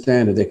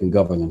understand that they can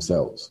govern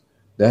themselves.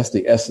 That's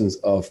the essence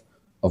of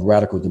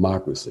radical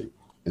democracy.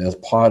 And that's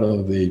part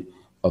of the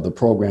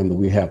program that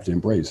we have to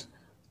embrace.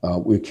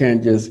 We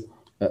can't just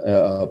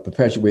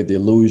perpetuate the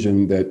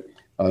illusion that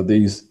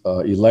these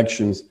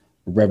elections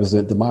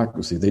represent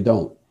democracy. They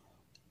don't.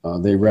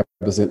 They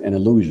represent an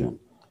illusion.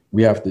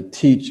 We have to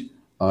teach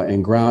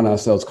and ground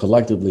ourselves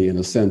collectively in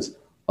a sense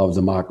of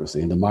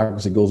democracy. And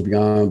democracy goes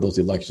beyond those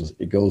elections.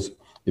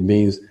 It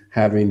means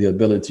having the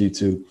ability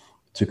to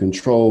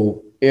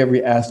control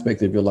every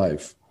aspect of your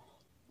life,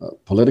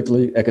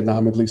 politically,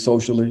 economically,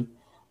 socially.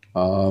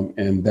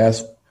 And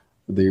that's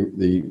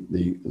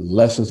the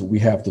lessons we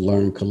have to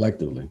learn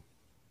collectively.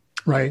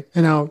 Right.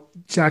 And now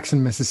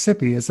Jackson,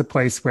 Mississippi is a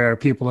place where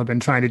people have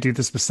been trying to do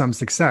this with some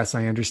success,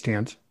 I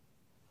understand.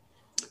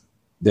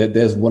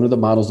 there's one of the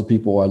models that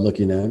people are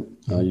looking at.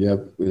 I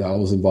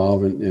was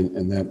involved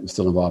in that,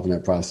 still involved in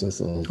that process.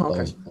 I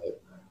was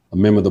a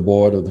member of the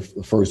board of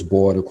the first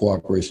board of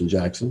Cooperation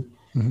Jackson,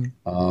 and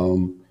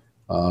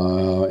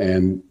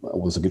I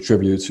was a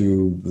contributor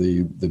to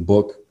the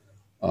book.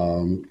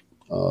 Now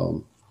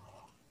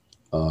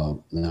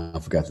I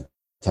forgot the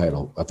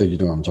title. I think you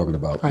know what I'm talking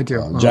about. I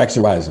do.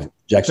 Jackson Rising.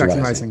 Jackson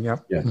Rising. Yeah.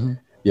 Yeah. Mm-hmm.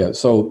 Yeah.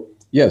 So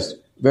yes,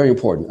 very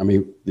important. I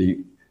mean,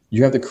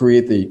 you have to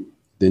create the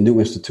new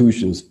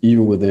institutions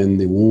even within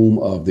the womb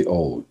of the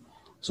old.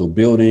 So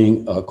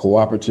building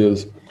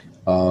cooperatives,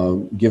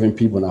 giving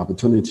people an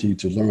opportunity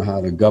to learn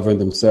how to govern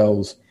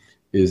themselves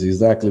is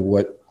exactly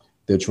what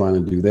they're trying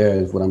to do there,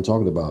 is what I'm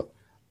talking about.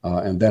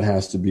 And that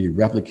has to be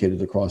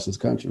replicated across this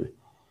country.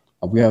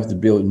 We have to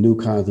build new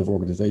kinds of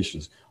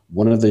organizations.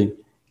 One of the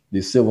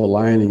silver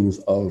linings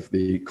of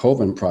the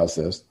COVID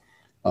process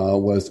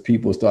was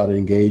people started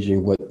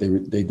engaging what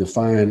they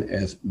define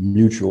as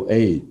mutual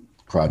aid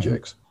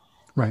projects.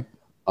 Right.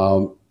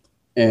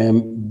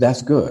 And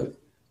that's good,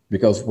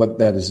 because what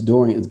that is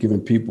doing is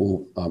giving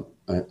people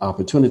an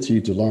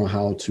opportunity to learn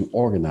how to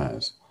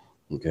organize,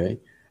 okay,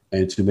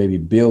 and to maybe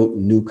build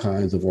new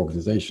kinds of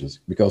organizations.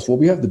 Because what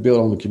we have to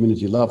build on the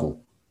community level,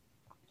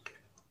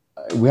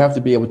 we have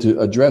to be able to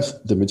address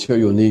the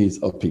material needs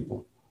of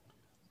people.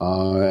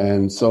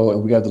 And so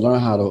we got to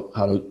learn how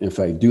to, in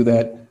fact, do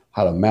that,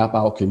 how to map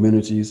out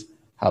communities,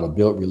 how to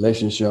build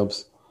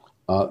relationships.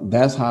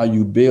 That's how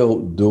you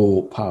build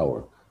dual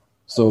power.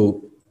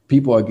 So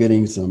people are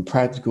getting some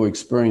practical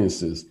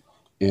experiences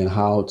in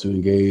how to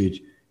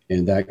engage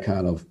in that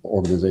kind of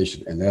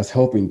organization. And that's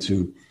helping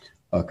to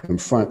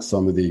confront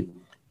some of the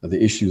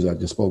issues I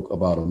just spoke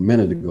about a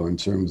minute ago in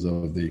terms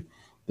of the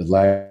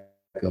lack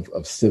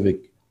of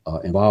civic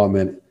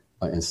involvement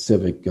and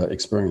civic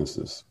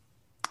experiences.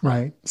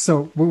 Right.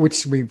 So,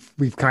 which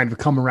we've kind of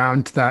come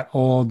around to that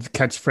old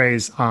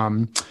catchphrase,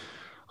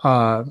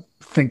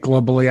 think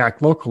globally,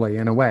 act locally,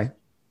 in a way.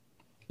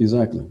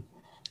 Exactly.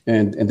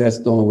 And that's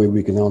the only way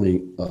we can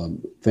only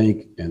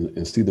think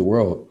and see the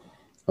world,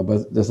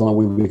 but that's the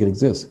only way we can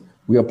exist.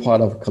 We are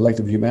part of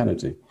collective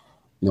humanity.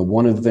 You know,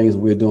 one of the things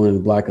we're doing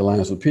in Black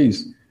Alliance for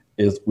Peace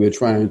is we're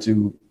trying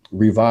to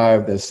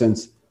revive that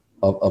sense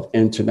of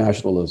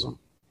internationalism,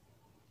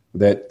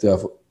 that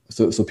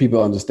so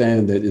people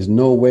understand that there's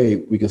no way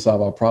we can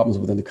solve our problems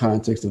within the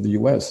context of the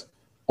U.S.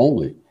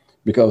 only,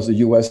 because the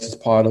U.S. is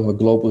part of a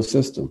global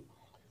system.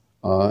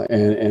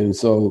 And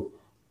so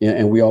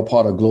we are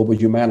part of global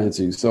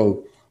humanity.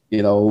 So,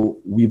 you know,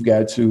 we've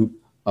got to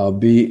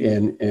be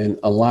in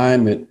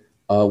alignment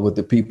with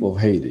the people of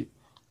Haiti,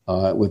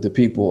 with the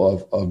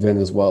people of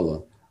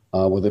Venezuela,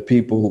 with the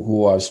people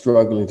who are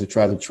struggling to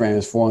try to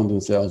transform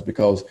themselves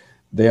because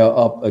they are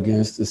up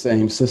against the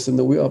same system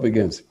that we're up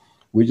against.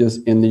 We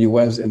just in the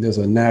U.S. and there's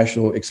a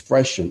national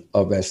expression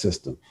of that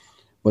system,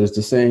 but it's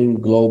the same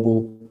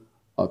global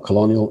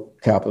colonial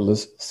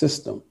capitalist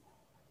system.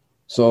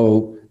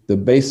 So the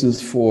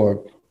basis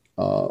for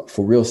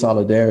real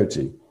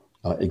solidarity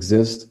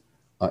exists.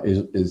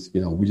 Is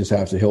you know, we just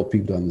have to help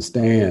people to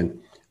understand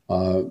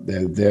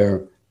that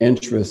their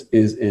interest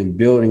is in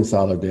building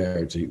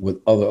solidarity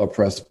with other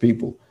oppressed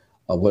people,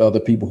 with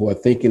other people who are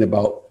thinking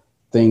about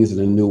things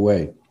in a new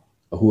way,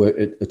 who are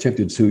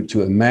attempting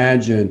to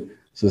imagine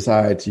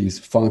societies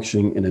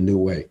functioning in a new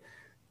way.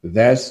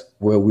 That's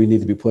where we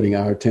need to be putting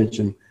our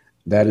attention.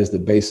 That is the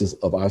basis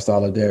of our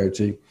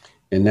solidarity,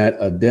 and that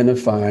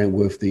identifying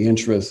with the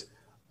interests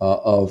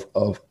of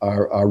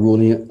our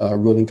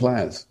ruling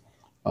class,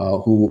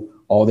 who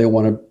all they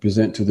want to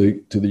present to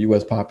the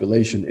U.S.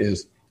 population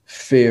is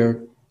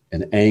fear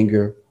and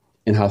anger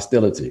and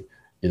hostility.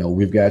 You know,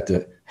 we've got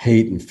to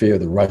hate and fear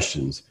the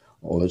Russians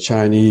or the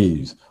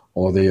Chinese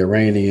or the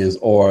Iranians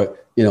or,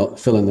 you know,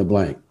 fill in the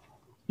blank,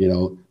 you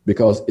know,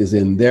 because it's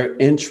in their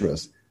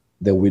interest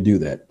that we do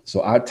that.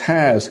 So our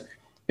task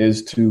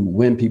is to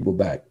win people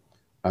back.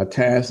 Our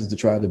task is to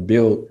try to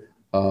build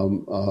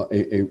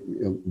a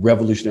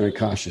revolutionary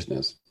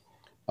consciousness.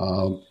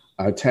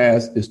 Our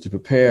task is to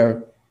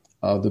prepare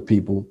the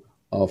people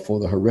for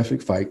the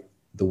horrific fight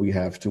that we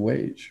have to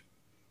wage.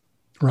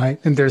 Right.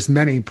 And there's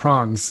many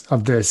prongs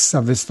of this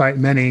fight,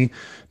 many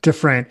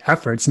different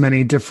efforts,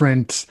 many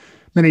different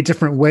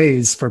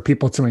ways for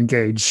people to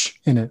engage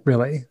in it,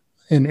 really,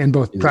 in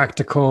both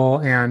practical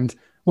and,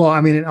 well,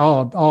 I mean,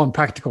 all in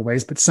practical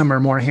ways, but some are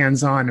more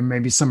hands-on and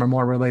maybe some are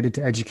more related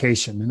to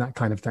education and that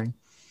kind of thing.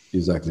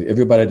 Exactly.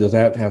 Everybody does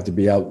not have to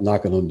be out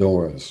knocking on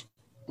doors.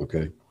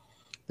 Okay.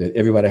 That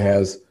everybody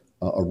has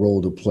a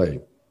role to play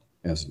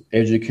as an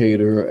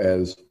educator,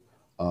 as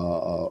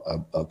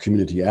a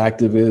community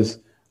activist,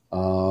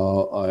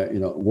 you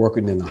know,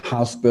 working in the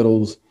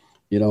hospitals.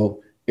 You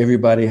know,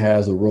 everybody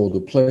has a role to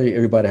play.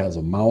 Everybody has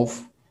a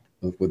mouth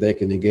where they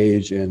can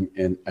engage in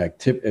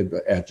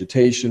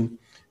agitation,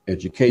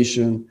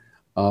 education.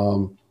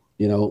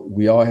 You know,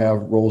 we all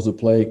have roles to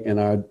play in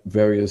our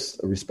various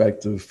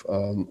respective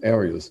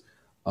areas.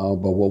 But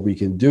what we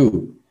can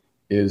do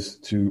is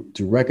to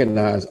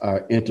recognize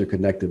our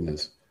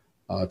interconnectedness,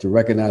 to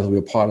recognize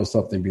we're part of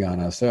something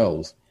beyond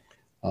ourselves,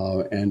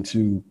 and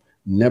to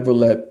never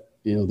let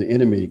the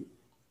enemy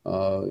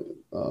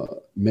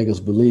make us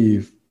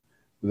believe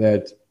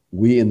that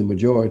we in the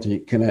majority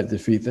cannot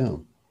defeat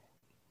them.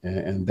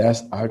 And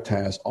that's our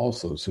task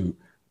also,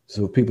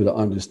 so people to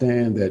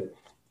understand that,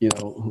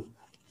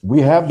 we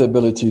have the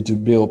ability to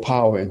build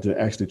power and to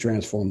actually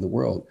transform the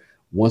world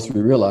once we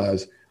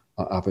realize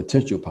our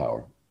potential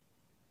power.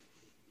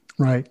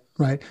 Right.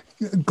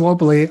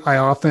 Globally, I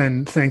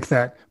often think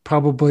that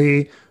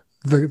probably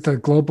the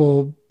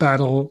global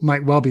battle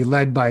might well be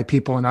led by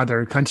people in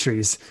other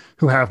countries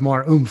who have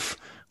more oomph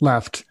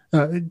left.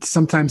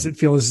 Sometimes it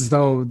feels as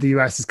though the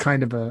U.S. is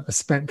kind of a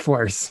spent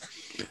force,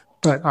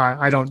 but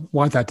I don't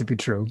want that to be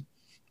true.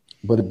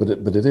 But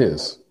it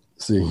is.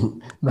 See,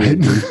 right.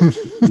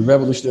 the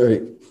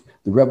revolutionary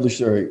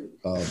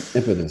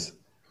impetus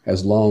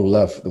has long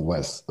left the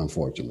West,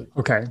 unfortunately.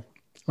 Okay.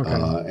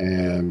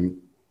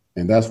 And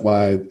that's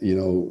why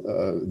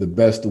the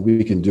best that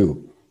we can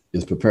do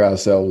is prepare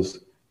ourselves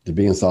to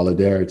be in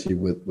solidarity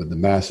with the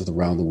masses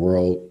around the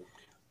world,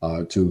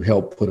 to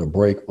help put a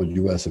brake on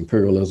U.S.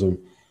 imperialism.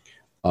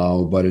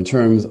 But in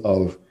terms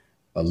of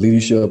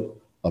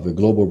leadership of a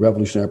global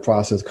revolutionary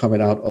process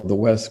coming out of the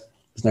West,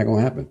 it's not going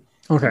to happen.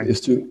 Okay,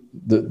 it's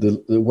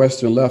the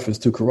Western left is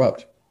too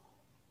corrupt.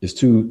 It's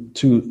too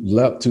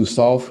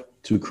soft,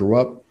 too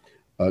corrupt,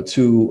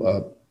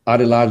 too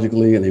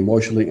ideologically and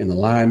emotionally in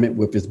alignment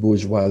with its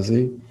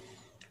bourgeoisie,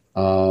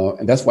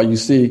 and that's why you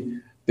see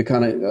the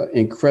kind of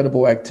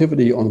incredible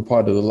activity on the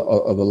part of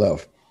the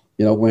left.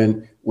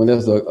 When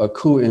there's a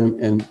coup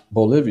in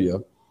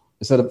Bolivia,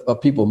 instead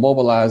of people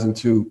mobilizing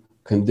to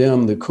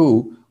condemn the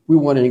coup, we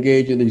want to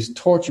engage in these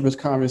torturous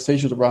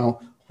conversations around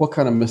what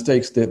kind of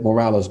mistakes did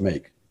Morales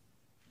make.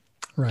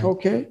 Right.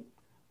 Okay,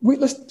 we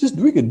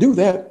could do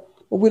that,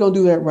 but we don't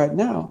do that right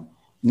now.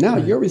 Now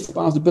your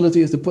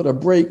responsibility is to put a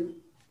brake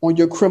on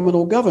your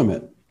criminal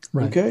government.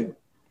 Right. Okay,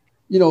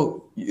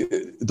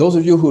 those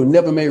of you who have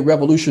never made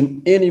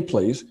revolution any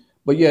place,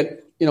 but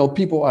yet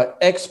people are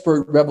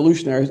expert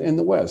revolutionaries in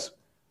the West.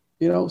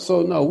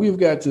 So no, we've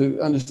got to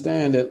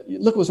understand that.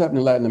 Look what's happening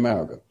in Latin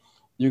America.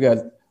 You got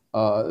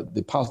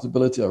the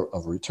possibility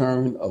of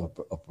return of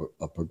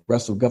a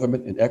progressive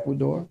government in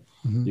Ecuador.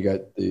 Mm-hmm. You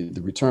got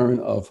the return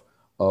of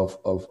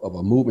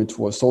a movement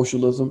towards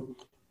socialism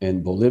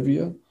in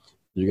Bolivia.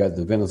 You got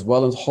the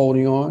Venezuelans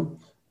holding on.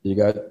 You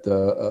got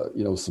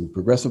some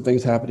progressive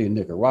things happening in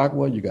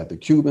Nicaragua. You got the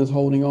Cubans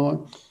holding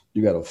on.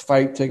 You got a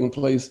fight taking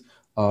place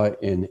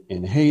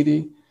in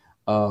Haiti.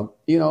 The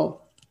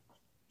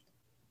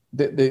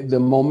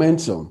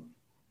momentum,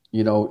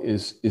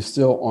 is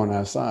still on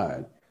our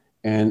side,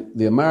 and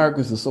the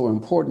Americas is so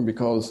important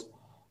because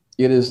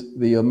it is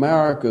the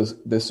Americas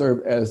that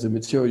serve as the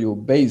material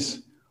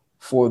base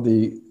for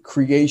the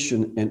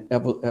creation and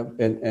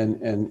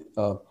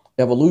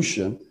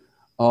evolution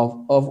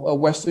of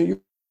Western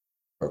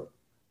Europe.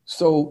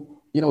 So,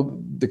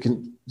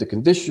 the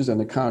conditions and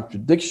the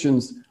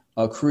contradictions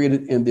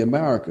created in the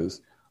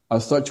Americas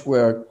are such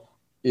where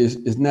it's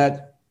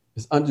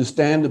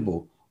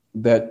understandable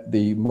that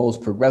the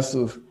most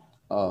progressive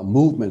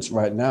movements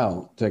right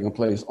now taking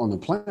place on the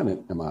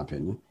planet, in my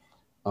opinion,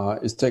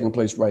 is taking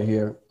place right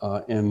here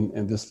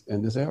in this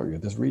area,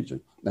 this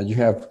region. Now you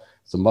have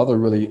some other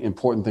really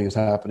important things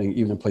happening,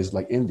 even in places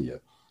like India,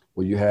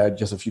 where you had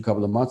just a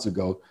couple of months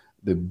ago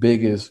the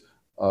biggest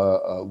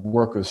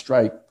worker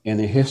strike in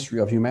the history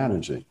of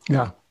humanity.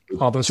 Yeah,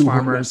 all those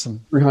farmers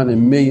and 300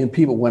 million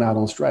people went out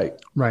on strike.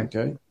 Right.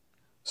 Okay,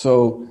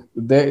 so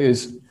there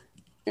is,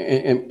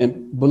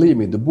 and believe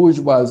me, the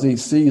bourgeoisie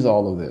sees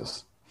all of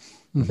this.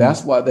 Mm-hmm.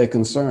 That's why they're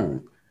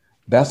concerned.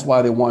 That's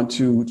why they want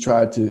to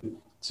try to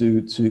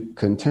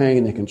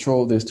contain and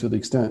control this to the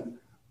extent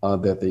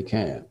that they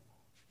can.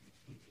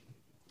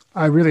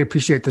 I really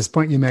appreciate this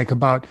point you make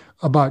about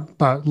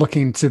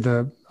looking to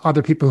the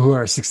other people who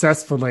are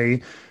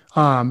successfully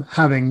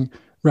having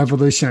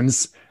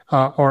revolutions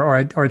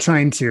or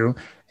trying to,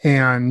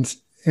 and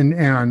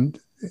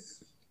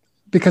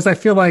because I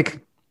feel like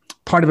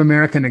part of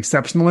American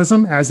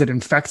exceptionalism, as it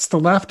infects the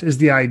left, is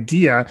the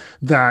idea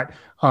that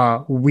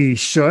we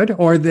should,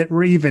 or that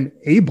we're even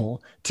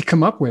able to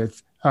come up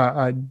with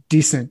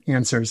decent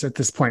answers at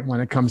this point when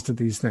it comes to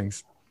these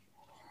things.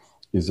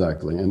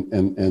 Exactly,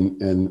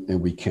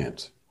 and we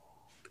can't.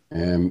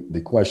 And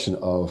the question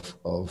of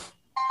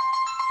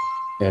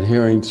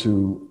adhering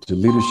to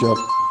leadership.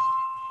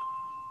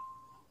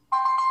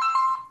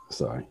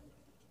 Sorry,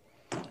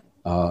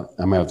 I'm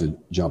gonna have to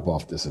jump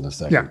off this in a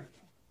second.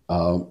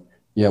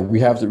 Yeah. We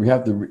have to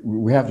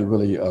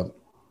really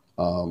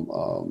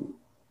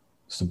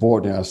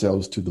subordinate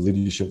ourselves to the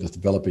leadership that's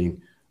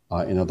developing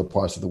in other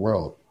parts of the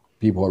world.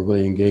 People are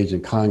really engaged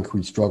in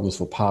concrete struggles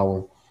for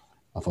power,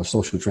 for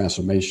social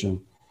transformation.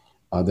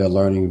 They're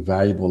learning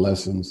valuable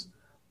lessons,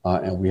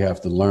 and we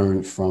have to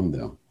learn from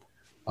them.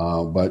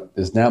 But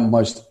there's not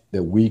much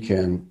that we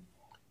can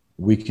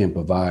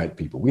provide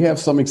people. We have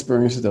some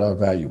experiences that are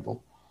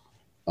valuable,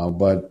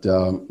 but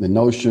the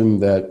notion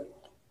that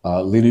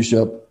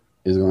leadership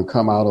is going to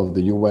come out of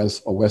the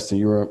U.S. or Western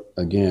Europe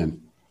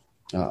again,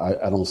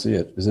 I don't see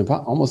it. It's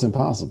almost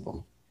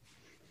impossible.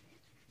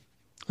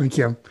 Thank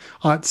you.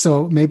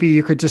 So maybe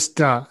you could just,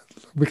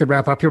 we could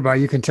wrap up here, but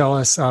you can tell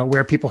us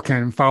where people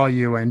can follow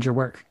you and your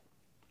work.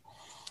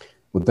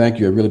 Well, thank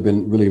you. I've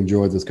really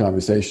enjoyed this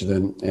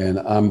conversation, and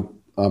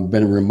I've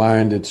been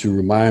reminded to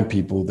remind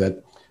people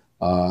that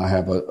I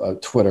have a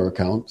Twitter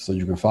account, so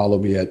you can follow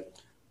me at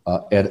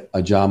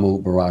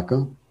Ajamu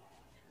Baraka.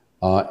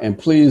 And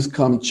please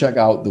come check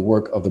out the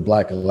work of the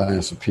Black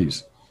Alliance for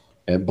Peace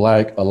at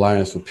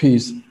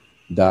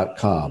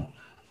blackallianceforpeace.com.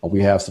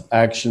 We have some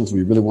actions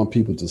we really want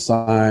people to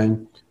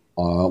sign.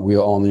 We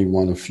are only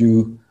one of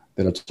few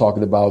that are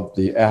talking about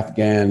the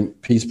Afghan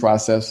peace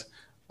process,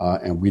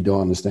 and we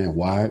don't understand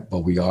why,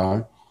 but we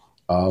are.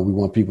 We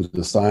want people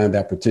to sign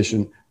that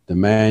petition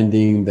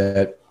demanding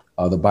that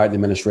the Biden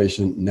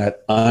administration not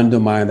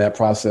undermine that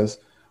process.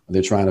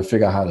 They're trying to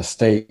figure out how to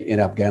stay in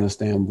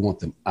Afghanistan. We want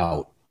them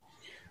out.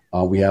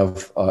 We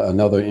have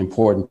another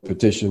important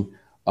petition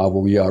where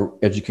we are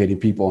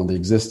educating people on the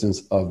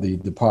existence of the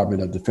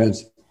Department of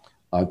Defense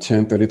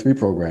 1033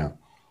 program,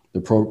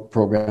 the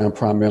program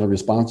primarily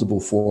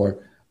responsible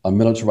for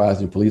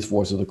militarizing police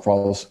forces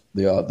across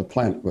the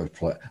planet,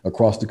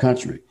 across the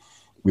country.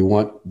 We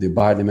want the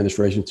Biden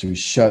administration to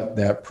shut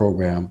that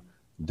program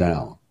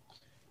down.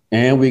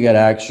 And we got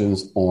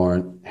actions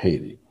on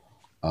Haiti.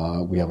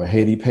 We have a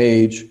Haiti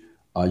page.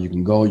 You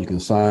can go, you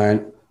can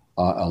sign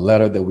a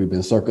letter that we've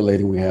been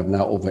circulating. We have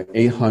now over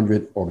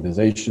 800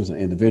 organizations and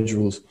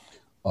individuals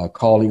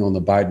calling on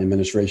the Biden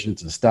administration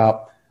to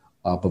stop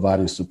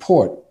providing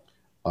support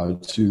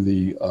to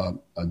the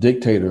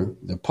dictator,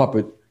 the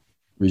puppet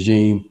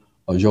regime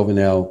of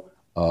Jovenel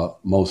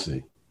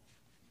Moise.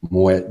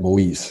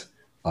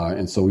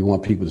 And so we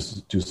want people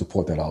to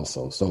support that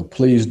also. So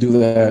please do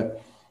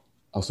that.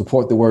 I'll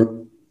support the work.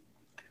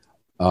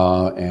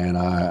 And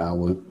I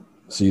will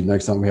see you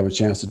next time we have a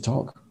chance to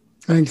talk.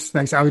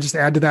 Thanks. I would just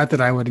add to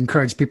that I would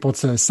encourage people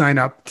to sign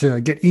up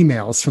to get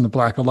emails from the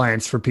Black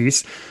Alliance for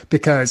Peace,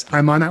 because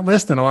I'm on that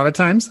list. And a lot of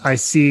times I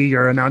see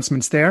your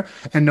announcements there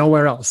and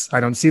nowhere else. I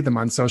don't see them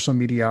on social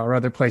media or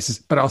other places,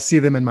 but I'll see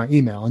them in my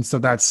email. And so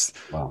that's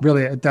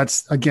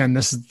again,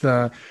 this is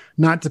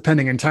not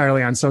depending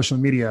entirely on social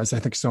media, as I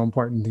think so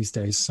important these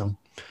days. So,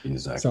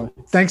 exactly. So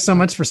thanks so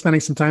much for spending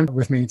some time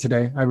with me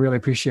today. I really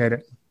appreciate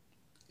it.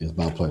 It's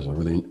my pleasure.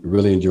 I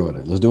really enjoyed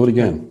it. Let's do it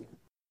again.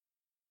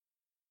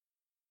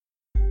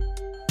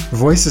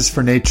 Voices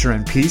for Nature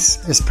and Peace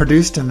is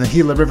produced in the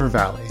Gila River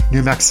Valley,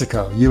 New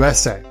Mexico,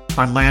 USA,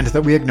 on land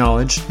that we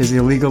acknowledge is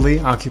illegally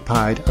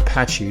occupied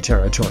Apache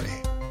territory.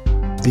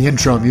 The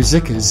intro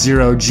music is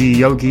Zero G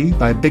Yogi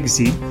by Big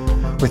Z,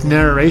 with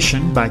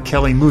narration by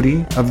Kelly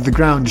Moody of the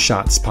Ground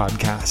Shots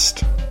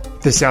podcast.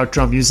 This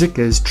outro music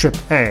is Trip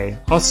A,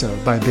 also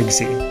by Big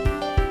Z.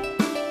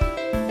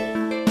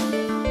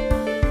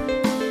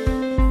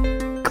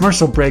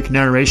 Commercial break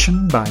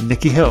narration by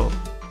Nikki Hill.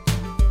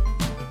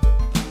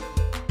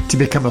 To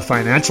become a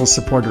financial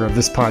supporter of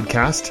this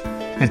podcast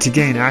and to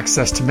gain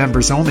access to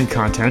members-only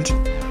content,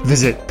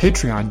 visit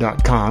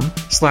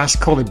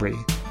patreon.com/Kolibri,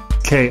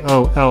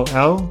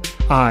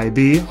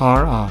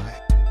 KOLLIBRI.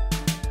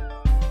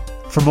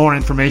 For more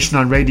information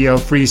on Radio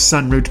Free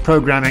Sunroot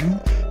programming,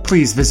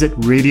 please visit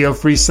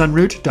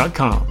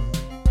radiofreesunroot.com.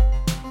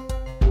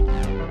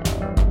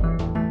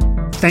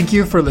 Thank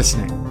you for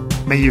listening.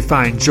 May you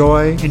find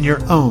joy in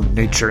your own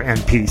nature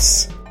and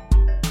peace.